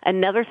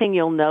 Another thing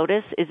you'll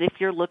notice is if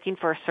you're looking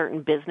for a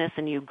certain business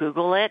and you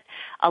Google it,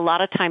 a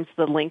lot of times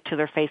the link to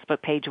their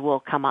Facebook page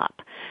will come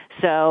up.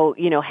 So,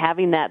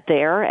 having that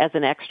there as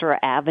an extra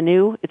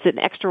avenue, it's an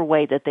extra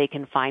way that they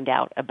can find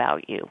out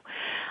about you.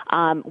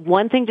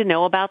 One thing to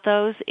know about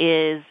those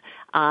is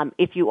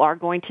if you are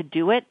going to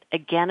do it,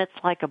 again, it's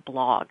like a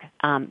blog.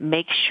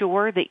 Make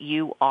sure that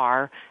you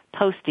are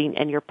posting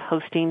and you're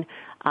posting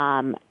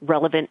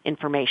relevant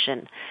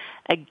information.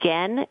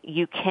 Again,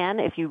 you can,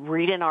 if you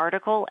read an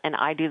article, and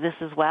I do this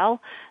as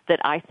well, that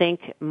I think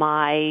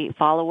my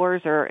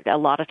followers, or a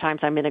lot of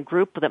times I'm in a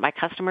group that my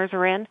customers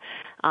are in,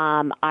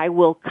 I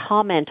will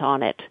comment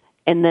on it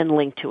and then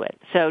link to it.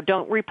 So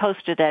don't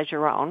repost it as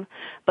your own,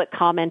 but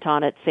comment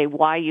on it, say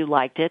why you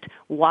liked it,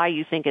 why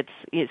you think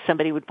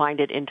somebody would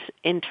find it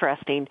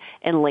interesting,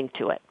 and link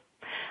to it.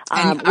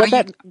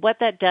 What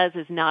that does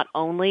is not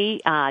only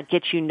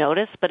get you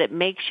noticed, but it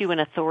makes you an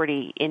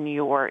authority in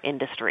your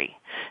industry.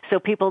 So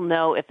people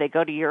know if they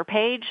go to your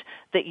page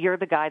that you're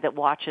the guy that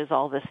watches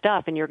all this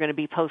stuff, and you're going to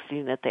be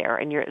posting it there.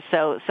 And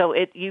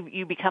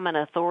you become an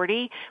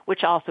authority,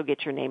 which also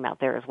gets your name out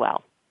there as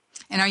well.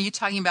 And are you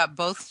talking about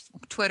both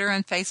Twitter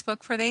and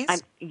Facebook for these?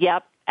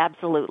 Yep,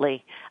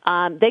 absolutely.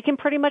 They can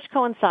pretty much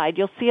coincide.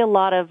 You'll see a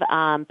lot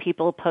of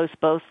people post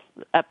both,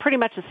 pretty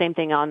much the same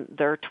thing on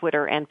their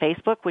Twitter and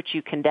Facebook, which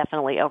you can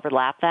definitely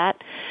overlap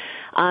that.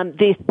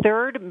 The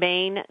third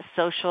main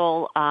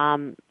social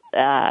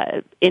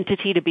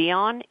entity to be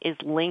on is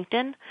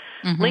LinkedIn.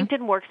 Mm-hmm.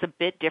 LinkedIn works a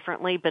bit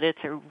differently, but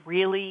it's a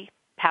really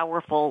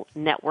powerful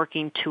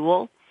networking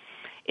tool.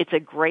 It's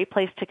a great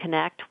place to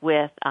connect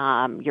with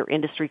your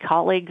industry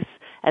colleagues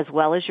as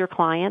well as your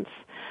clients.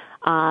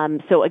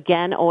 So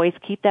again, always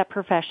keep that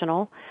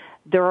professional.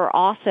 There are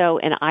also,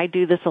 and I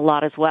do this a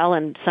lot as well,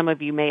 and some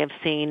of you may have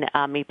seen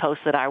me post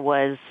that I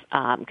was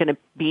going to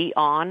be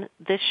on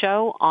this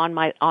show on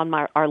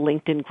our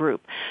LinkedIn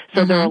group.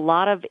 So there are a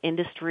lot of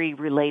industry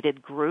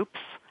related groups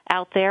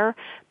out there.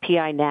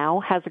 PI Now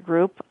has a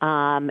group,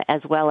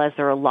 as well as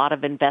there are a lot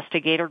of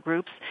investigator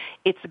groups.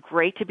 It's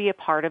great to be a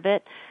part of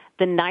it.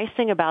 The nice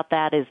thing about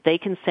that is they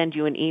can send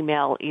you an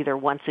email either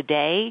once a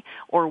day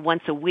or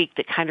once a week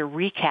that kind of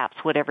recaps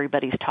what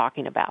everybody's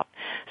talking about.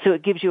 So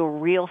it gives you a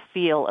real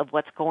feel of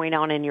what's going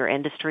on in your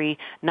industry,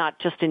 not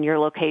just in your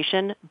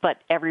location, but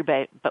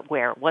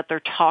where, what they're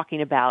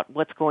talking about,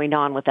 what's going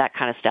on with that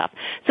kind of stuff.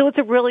 So it's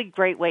a really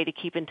great way to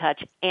keep in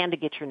touch and to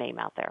get your name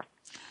out there.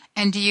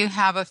 And do you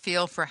have a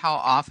feel for how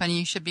often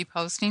you should be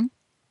posting?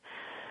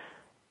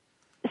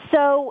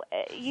 So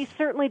you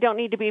certainly don't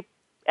need to be...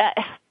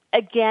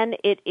 Again,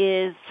 it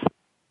is,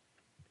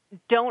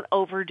 don't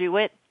overdo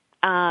it.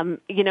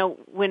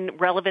 When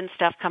relevant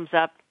stuff comes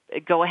up,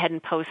 go ahead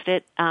and post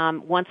it.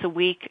 Once a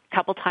week, a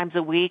couple times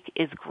a week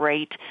is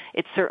great.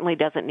 It certainly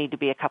doesn't need to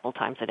be a couple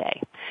times a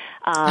day.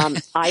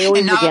 I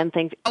always,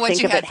 think what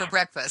you of had it for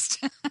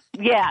breakfast.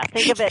 Yeah,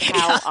 think of it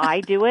how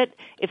I do it.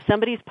 If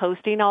somebody's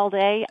posting all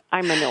day,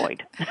 I'm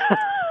annoyed.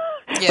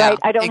 Yeah, right?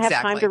 I don't exactly.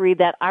 have time to read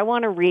that. I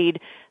want to read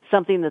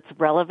something that's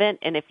relevant,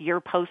 and if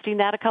you're posting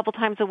that a couple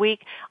times a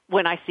week,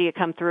 when I see it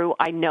come through,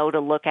 I know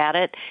to look at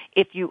it.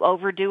 If you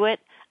overdo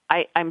it,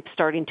 I'm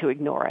starting to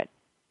ignore it.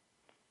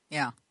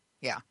 Yeah,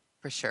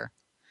 for sure.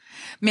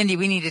 Mindy,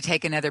 we need to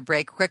take another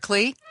break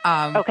quickly.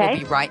 Okay. We'll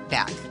be right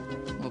back.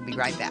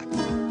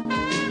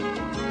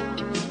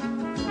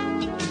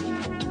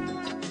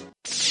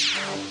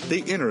 The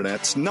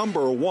Internet's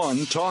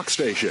 #1 talk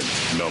station.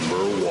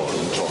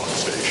 #1 talk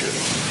station.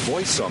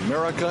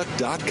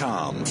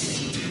 VoiceAmerica.com.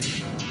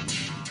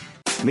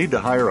 Need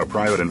to hire a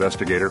private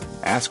investigator?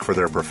 Ask for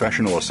their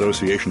professional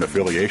association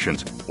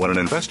affiliations. When an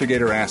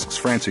investigator asks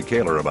Francie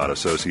Kaler about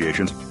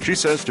associations, she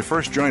says to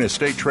first join a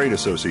state trade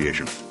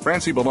association.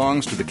 Francie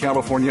belongs to the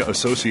California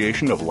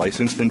Association of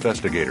Licensed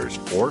Investigators,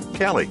 or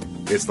CALI.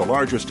 It's the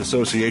largest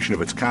association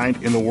of its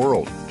kind in the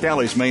world.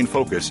 CALI's main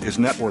focus is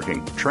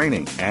networking,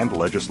 training, and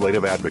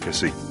legislative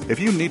advocacy. If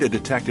you need a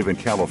detective in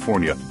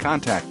California,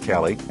 contact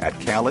CALI at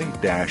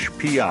cali-pi.org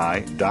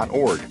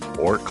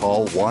or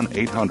call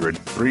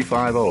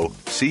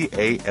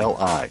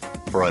 1-800-350-CALI.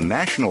 For a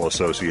national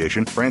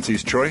association,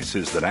 Francie's choice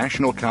is the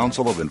National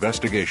Council of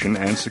Investigation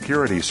and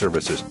Security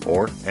Services,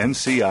 or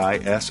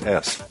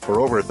NCISS.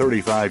 For over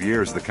 35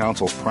 years, the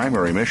Council's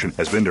primary mission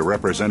has been to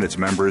represent its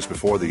members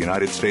before the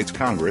United States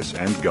Congress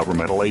and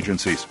governmental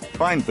agencies.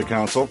 Find the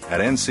Council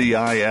at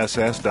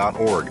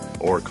nciss.org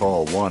or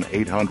call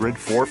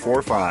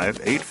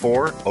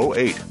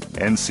 1-800-445-8408.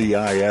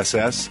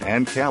 NCISS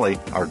and CALI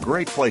are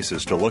great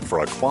places to look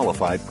for a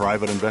qualified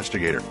private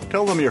investigator.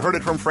 Tell them you heard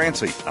it from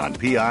Francie on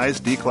PI's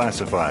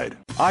Declassified.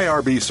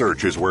 IRB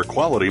Search is where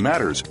quality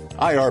matters.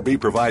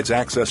 IRB provides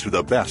access to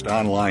the best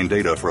online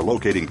data for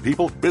locating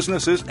people,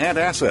 businesses, and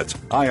assets.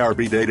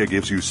 IRB data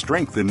gives you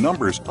strength in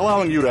numbers,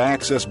 allowing you to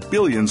access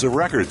billions of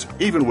records.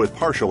 Even with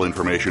partial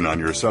information on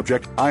your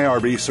subject,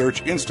 IRB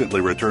Search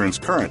instantly returns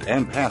current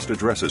and past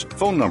addresses,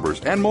 phone numbers,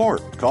 and more.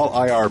 Call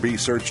IRB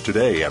Search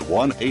today at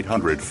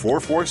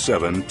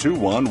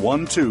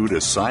 1-800-447-2112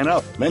 to sign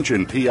up.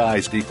 Mention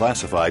PI's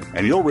Declassified,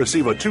 and you'll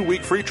receive a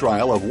 2-week free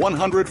trial of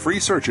 100 free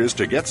searches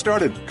to get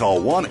started.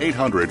 Call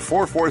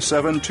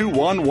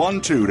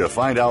 1-800-447-2112 to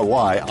find out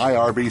why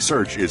IRB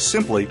Search is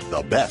simply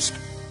the best.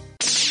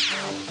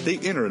 The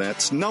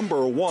Internet's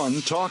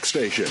 #1 talk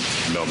station.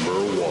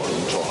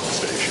 #1 talk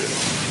station.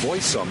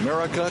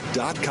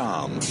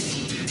 VoiceAmerica.com.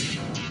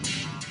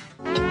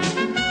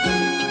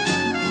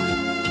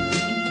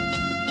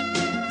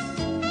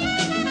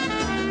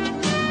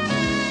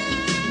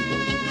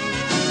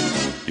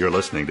 You're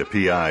listening to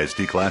PI's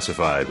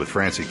Declassified with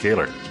Francie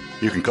Kaler.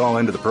 You can call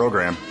into the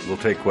program. We'll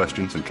take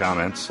questions and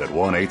comments at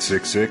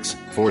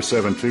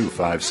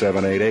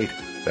 1-866-472-5788.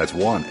 That's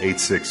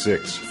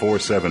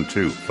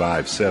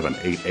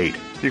 1-866-472-5788.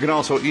 You can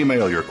also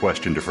email your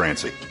question to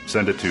Francie.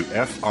 Send it to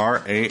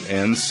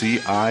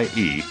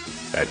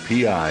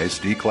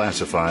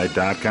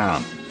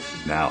francie@pisdeclassified.com.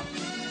 Now,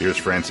 here's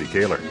Francie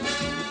Kaler.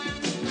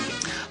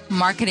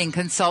 Marketing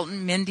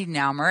consultant Mindy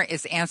Naumer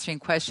is answering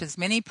questions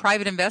many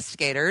private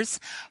investigators,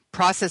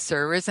 process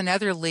servers, and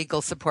other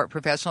legal support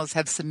professionals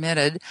have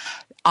submitted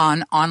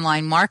on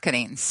online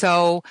marketing.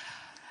 So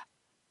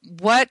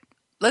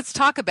let's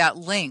talk about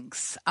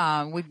links.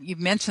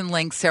 You've mentioned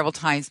links several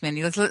times,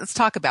 Mindy. Let's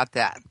talk about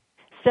that.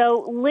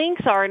 So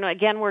links are, and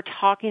again, we're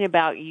talking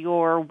about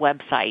your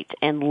website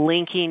and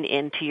linking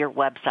into your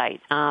website.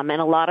 And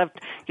a lot of,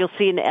 you'll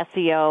see in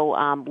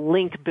SEO,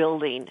 link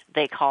building,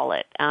 they call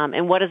it.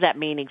 And what does that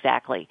mean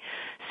exactly?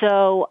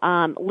 So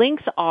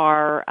links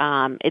are,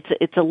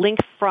 it's a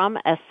link from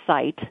a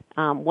site.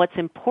 What's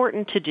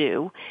important to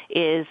do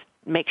is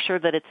make sure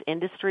that it's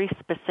industry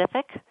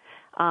specific.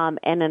 And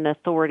an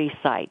authority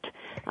site.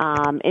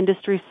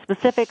 Industry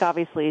specific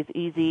obviously is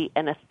easy.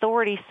 An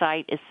authority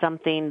site is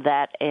something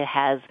that it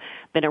has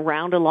been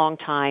around a long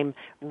time,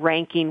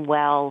 ranking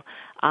well.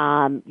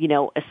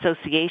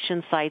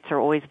 Association sites are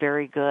always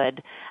very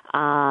good.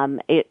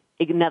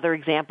 Another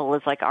example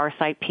is like our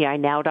site,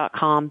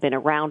 pinow.com, been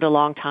around a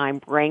long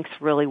time, ranks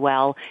really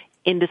well.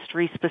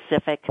 Industry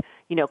specific,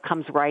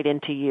 comes right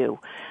into you.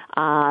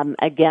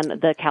 Again,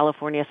 the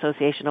California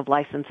Association of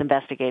Licensed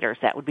Investigators,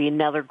 that would be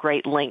another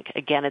great link.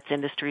 Again, it's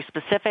industry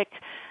specific,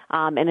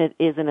 and it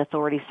is an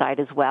authority site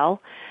as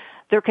well.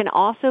 There can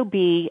also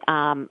be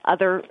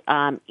other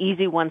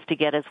easy ones to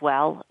get as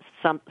well,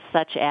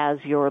 such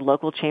as your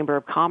local Chamber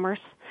of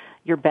Commerce,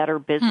 your Better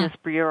Business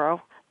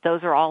Bureau.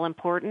 Those are all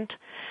important.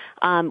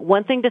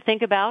 One thing to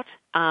think about,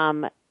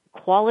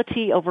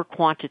 quality over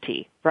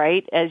quantity,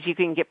 right? As you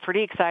can get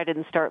pretty excited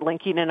and start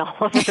linking in all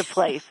over the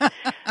place.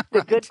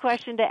 The good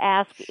question to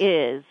ask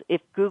is, if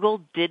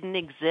Google didn't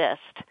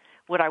exist,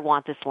 would I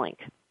want this link?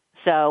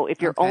 So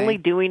if you're only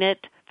doing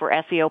it for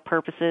SEO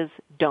purposes,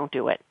 don't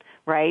do it,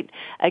 right?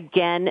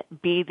 Again,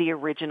 be the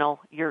original.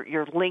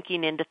 You're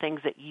linking into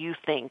things that you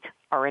think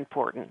are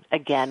important,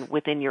 again,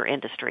 within your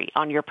industry,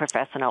 on your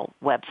professional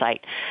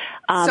website.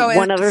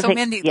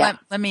 Mindy,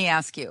 let me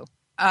ask you.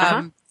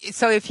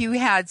 So if you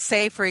had,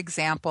 say, for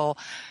example,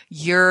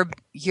 your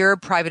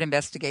private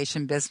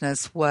investigation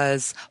business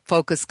was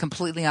focused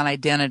completely on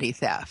identity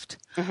theft,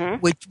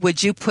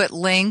 would you put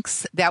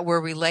links that were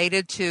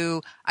related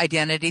to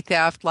identity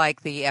theft,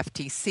 like the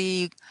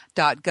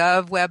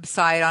FTC.gov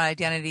website on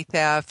identity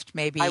theft,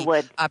 maybe I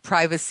would.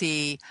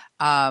 Privacy,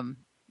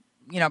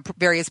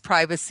 various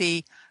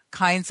privacy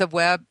kinds of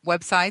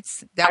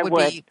websites? That would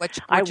be what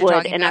I you're would,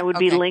 talking and about? I would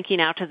be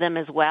linking out to them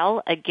as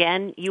well.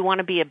 Again, you want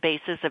to be a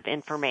basis of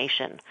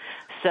information.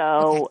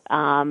 So,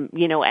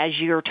 as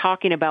you're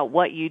talking about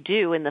what you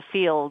do in the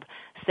field,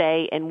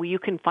 say, and you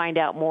can find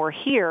out more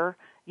here,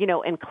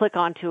 and click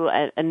onto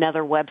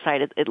another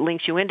website. It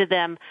links you into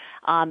them.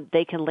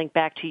 They can link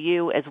back to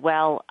you as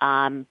well.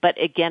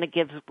 But again, it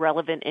gives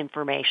relevant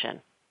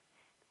information.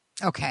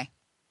 Okay.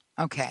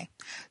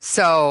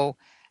 So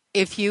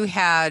if you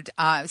had,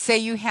 say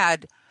you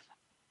had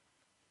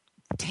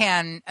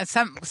 10,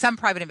 some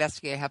private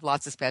investigators have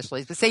lots of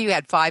specialties, but say you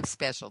had 5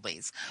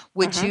 specialties,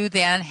 would you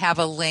then have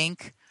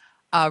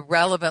a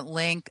relevant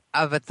link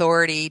of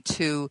authority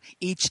to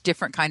each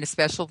different kind of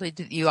specialty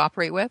that you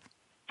operate with?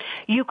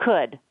 You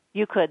could.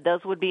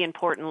 Those would be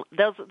important.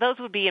 Those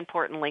would be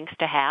important links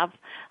to have.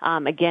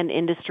 Again,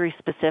 industry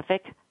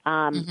specific.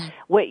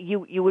 What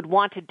you would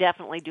want to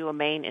definitely do a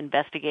main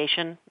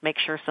investigation. Make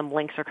sure some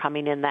links are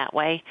coming in that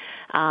way,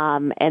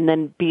 and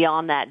then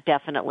beyond that,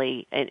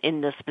 definitely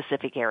in the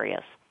specific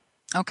areas.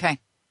 Okay.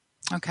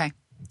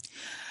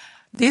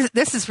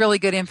 This is really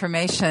good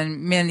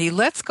information, Mindy.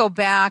 Let's go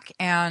back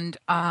and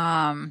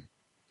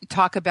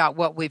talk about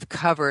what we've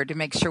covered to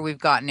make sure we've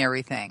gotten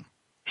everything.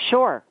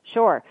 Sure.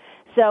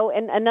 So,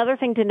 and another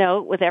thing to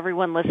note with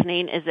everyone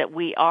listening is that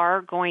we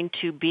are going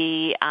to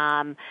be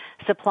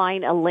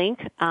supplying a link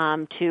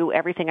to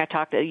everything I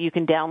talked about. You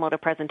can download a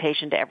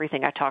presentation to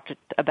everything I talked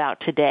about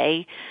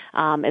today,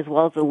 as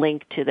well as a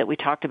link to that we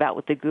talked about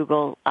with the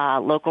Google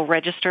local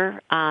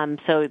register.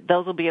 So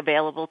those will be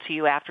available to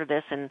you after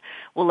this, and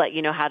we'll let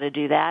you know how to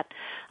do that.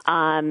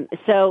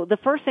 So the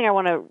first thing I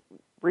want to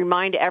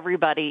remind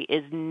everybody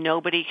is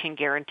nobody can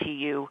guarantee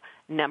you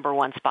number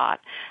one spot.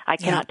 I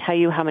cannot tell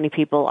you how many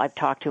people I've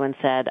talked to and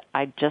said,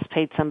 I just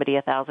paid somebody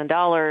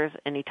 $1,000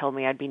 and he told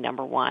me I'd be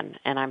number one.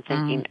 And I'm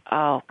thinking,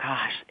 oh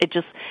gosh,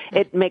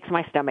 it makes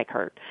my stomach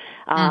hurt.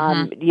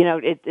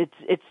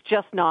 It's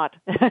just not,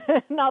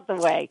 not the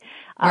way.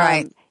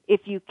 Right.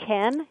 If you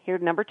can,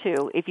 here's number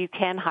 2, if you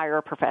can hire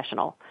a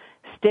professional,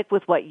 stick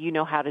with what you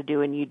know how to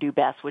do and you do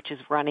best, which is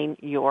running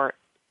your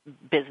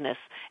business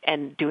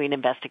and doing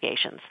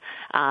investigations.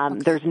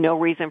 There's no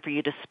reason for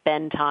you to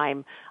spend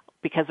time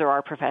because there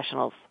are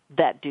professionals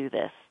that do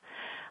this.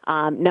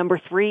 Number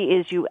 3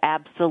 is you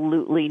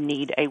absolutely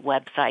need a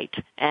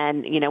website.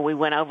 And, we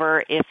went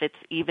over if it's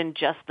even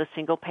just the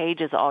single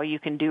page is all you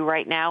can do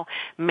right now,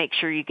 make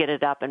sure you get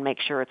it up and make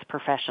sure it's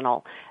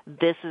professional.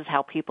 This is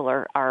how people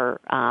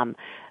are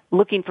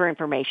looking for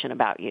information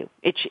about you.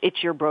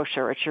 It's your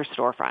brochure. It's your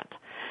storefront.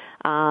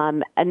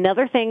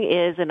 Another thing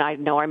is, and I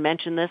know I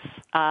mentioned this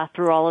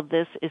through all of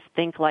this, is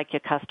think like a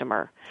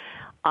customer.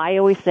 I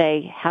always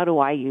say, how do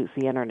I use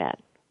the Internet?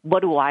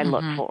 What do I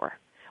look for?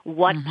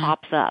 What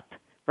pops up,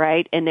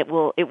 right? And it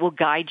will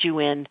guide you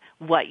in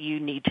what you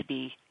need to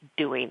be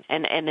doing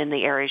and in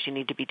the areas you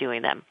need to be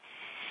doing them.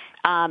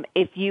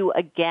 If you,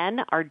 again,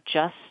 are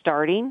just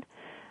starting,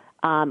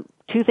 2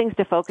 things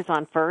to focus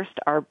on first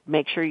are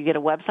make sure you get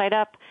a website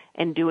up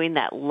and doing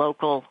that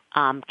local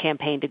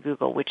campaign to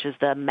Google, which is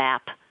the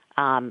map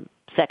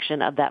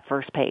section of that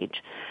first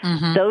page.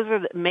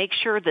 Make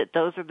sure that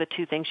those are the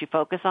 2 things you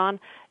focus on.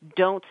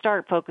 Don't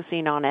start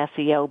focusing on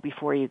SEO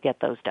before you get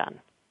those done.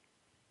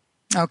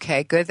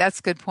 Okay, good. That's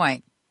a good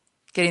point.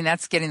 Getting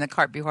the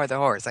cart before the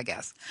horse, I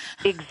guess.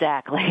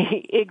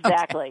 Exactly.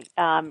 Okay.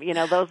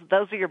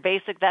 Those are your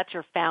basic. That's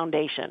your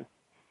foundation.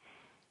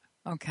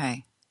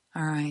 Okay.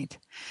 All right.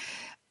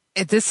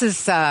 This is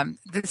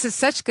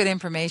such good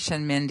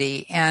information,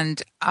 Mindy,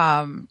 and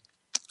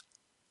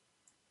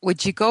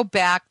would you go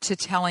back to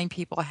telling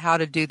people how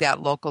to do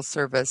that local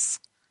service?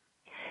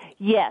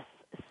 Yes.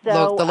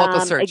 So the local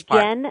search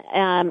again,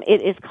 part.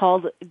 It is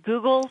called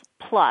Google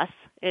Plus.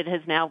 It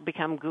has now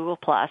become Google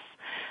Plus.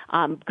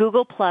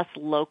 Google Plus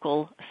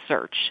Local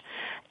Search.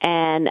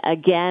 And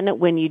again,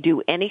 when you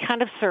do any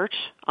kind of search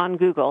on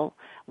Google,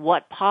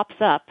 what pops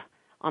up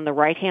on the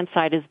right-hand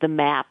side is the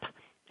map,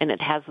 and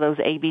it has those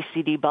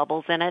ABCD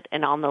bubbles in it.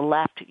 And on the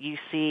left, you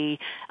see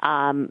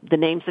the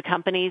names of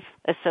companies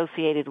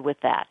associated with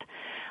that.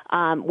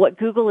 What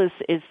Google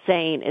is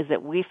saying is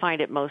that we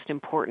find it most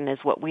important is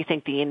what we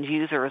think the end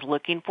user is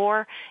looking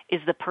for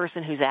is the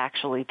person who's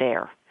actually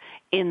there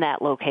in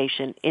that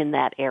location, in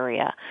that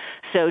area.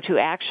 So to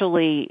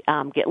actually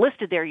get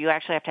listed there, you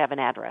actually have to have an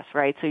address,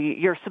 right? So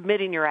you're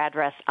submitting your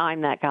address,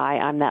 I'm that guy,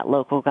 I'm that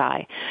local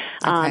guy.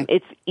 Okay.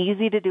 It's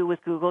easy to do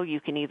with Google. You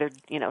can either,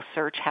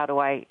 search how do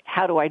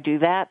I do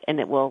that, and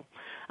it will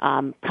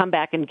come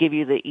back and give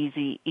you the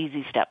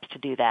easy steps to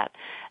do that.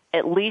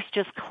 At least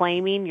just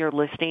claiming your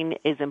listing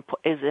is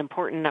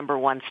important number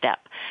 1 step.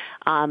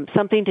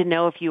 Something to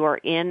know if you are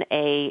in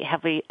a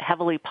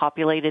heavily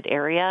populated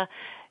area,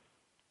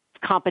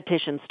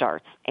 competition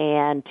starts.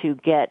 And to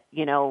get,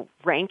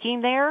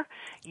 ranking there,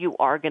 you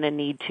are going to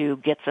need to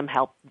get some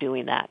help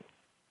doing that.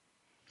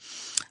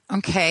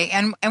 Okay,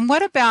 and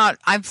what about,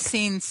 I've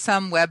seen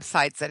some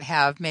websites that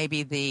have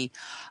maybe the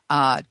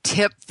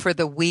tip for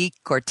the week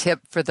or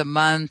tip for the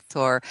month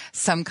or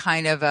some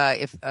kind of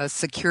a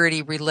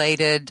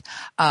security-related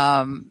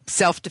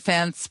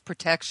self-defense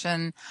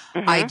protection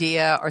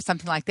idea or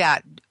something like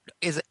that.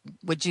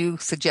 Would you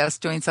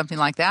suggest doing something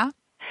like that?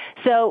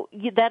 So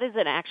that is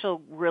an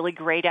actual really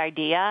great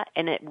idea,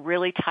 and it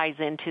really ties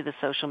into the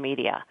social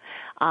media.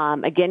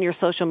 Again, your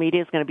social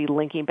media is going to be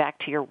linking back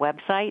to your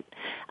website.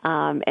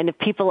 And if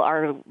people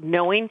are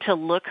knowing to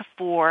look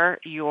for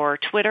your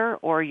Twitter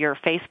or your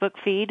Facebook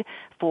feed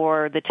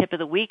for the tip of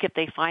the week, if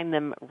they find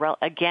them,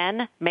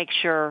 again, make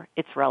sure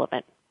it's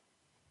relevant.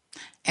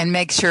 And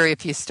make sure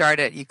if you start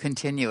it, you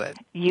continue it.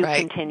 You right?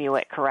 continue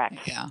it, correct.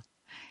 Yeah.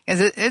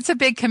 It's a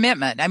big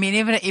commitment. I mean,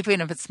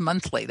 even if it's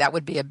monthly, that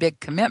would be a big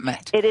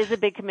commitment. It is a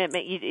big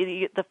commitment.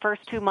 The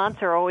first 2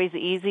 months are always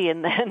easy,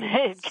 and then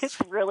it gets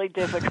really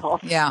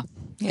difficult. Yeah,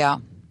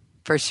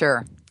 for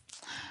sure.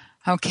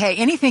 Okay,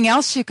 anything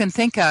else you can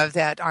think of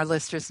that our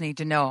listeners need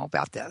to know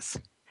about this?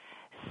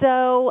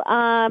 So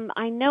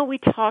I know we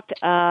talked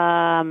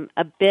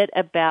a bit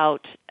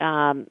about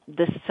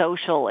the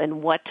social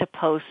and what to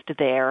post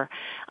there.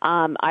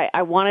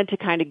 I wanted to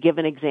kind of give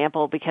an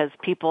example because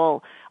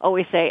people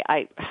always say,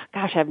 I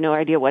have no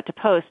idea what to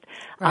post.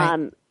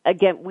 Right.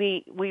 Again,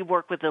 we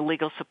work with the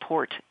legal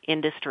support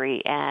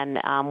industry,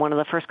 and one of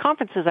the first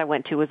conferences I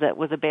went to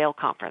was a bail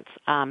conference,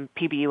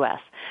 PBUS,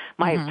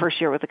 my first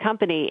year with the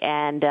company,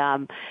 and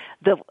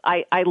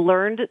I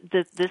learned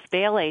that this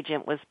bail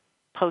agent was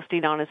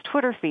posting on his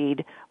Twitter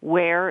feed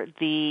where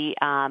the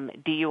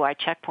DUI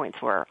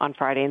checkpoints were on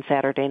Friday and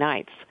Saturday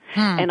nights.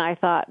 And I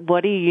thought,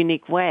 what a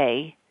unique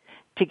way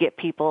to get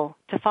people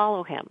to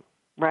follow him,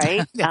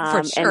 right? Yeah,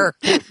 for sure.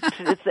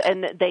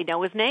 And they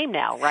know his name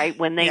now, right,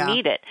 when they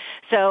need it.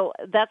 So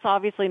that's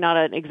obviously not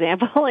an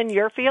example in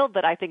your field,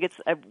 but I think it's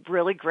a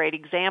really great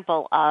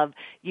example of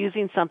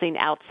using something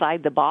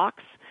outside the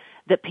box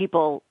that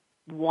people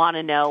want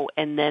to know,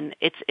 and then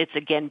it's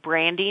again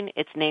branding,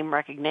 it's name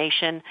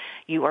recognition.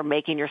 You are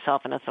making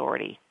yourself an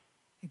authority.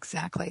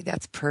 Exactly.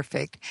 That's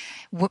perfect.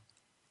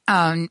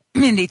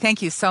 Mindy,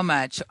 thank you so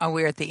much.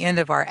 We're at the end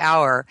of our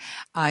hour.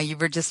 You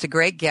were just a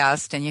great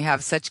guest, and you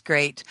have such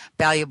great,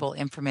 valuable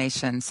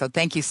information. So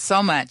thank you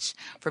so much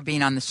for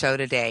being on the show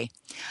today.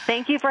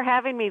 Thank you for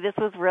having me. This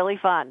was really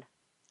fun.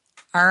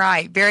 All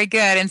right. Very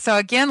good. And so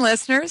again,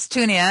 listeners,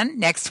 tune in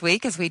next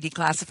week as we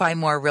declassify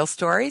more real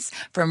stories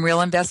from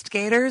real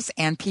investigators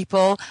and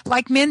people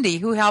like Mindy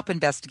who help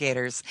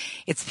investigators.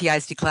 It's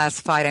PI's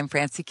Declassified. I'm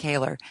Francie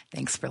Kaler.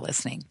 Thanks for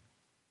listening.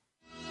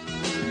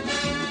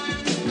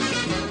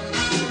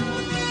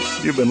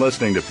 You've been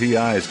listening to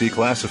PI's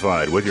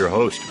Declassified with your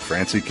host,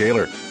 Francie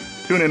Kaler.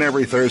 Tune in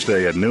every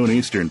Thursday at noon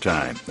Eastern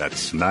Time.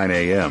 That's 9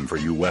 a.m. for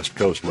you West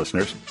Coast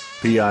listeners.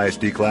 PI's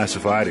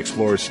Declassified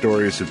explores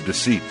stories of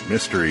deceit,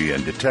 mystery,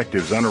 and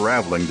detectives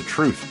unraveling the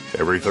truth.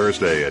 Every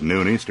Thursday at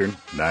noon Eastern,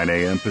 9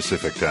 a.m.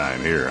 Pacific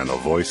Time, here on the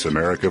Voice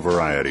America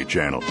Variety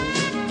Channel.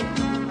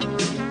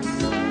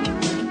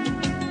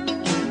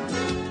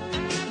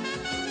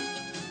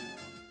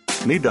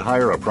 Need to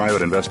hire a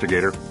private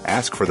investigator?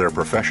 Ask for their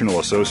professional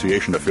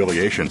association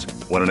affiliations.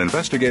 When an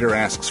investigator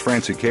asks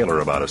Francie Kaler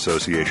about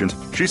associations,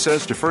 she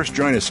says to first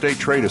join a state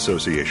trade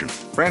association.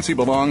 Francie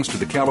belongs to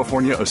the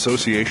California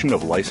Association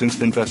of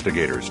Licensed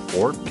Investigators,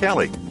 or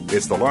CALI.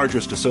 It's the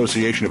largest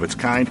association of its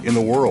kind in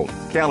the world.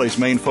 CALI's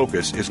main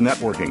focus is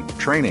networking,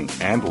 training,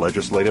 and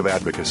legislative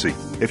advocacy.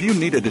 If you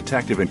need a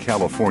detective in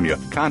California,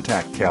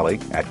 contact CALI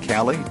at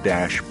cali-pi.org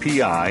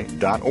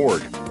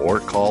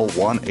or call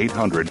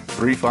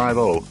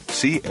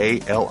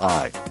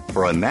 1-800-350-CALI.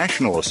 For a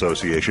national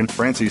association,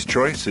 Francie's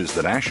choice is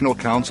the National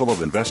Council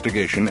of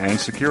Investigation and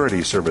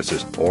Security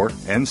Services, or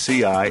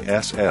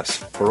NCISS.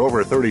 For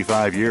over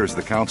 35 years,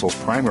 the Council's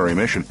primary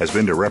mission has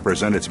been to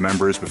represent its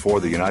members before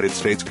the United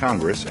States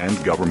Congress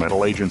and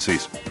governmental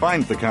agencies.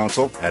 Find the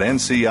Council at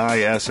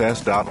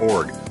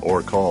nciss.org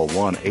or call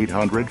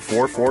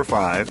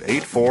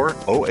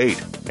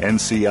 1-800-445-8408.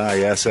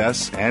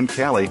 NCISS and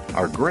CALI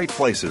are great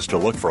places to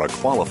look for a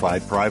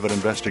qualified private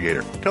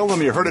investigator. Tell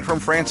them you heard it from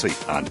Francie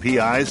on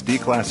PI's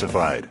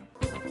Declassified.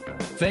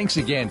 Thanks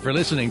again for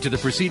listening to the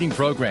preceding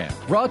program,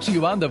 brought to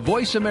you on the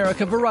Voice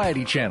America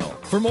Variety Channel.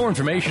 For more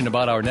information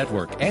about our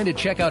network and to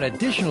check out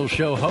additional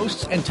show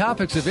hosts and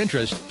topics of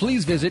interest,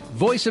 please visit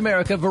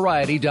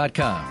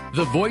VoiceAmericaVariety.com.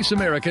 The Voice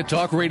America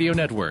Talk Radio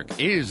Network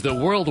is the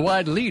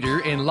worldwide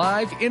leader in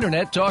live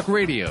Internet talk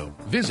radio.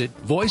 Visit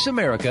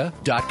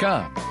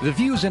VoiceAmerica.com. The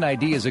views and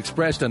ideas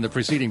expressed on the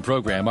preceding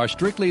program are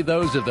strictly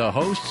those of the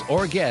hosts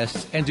or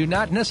guests and do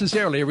not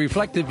necessarily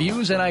reflect the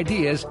views and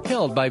ideas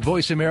held by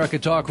Voice America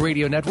Talk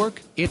Radio Network,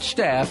 its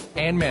staff,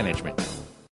 and management.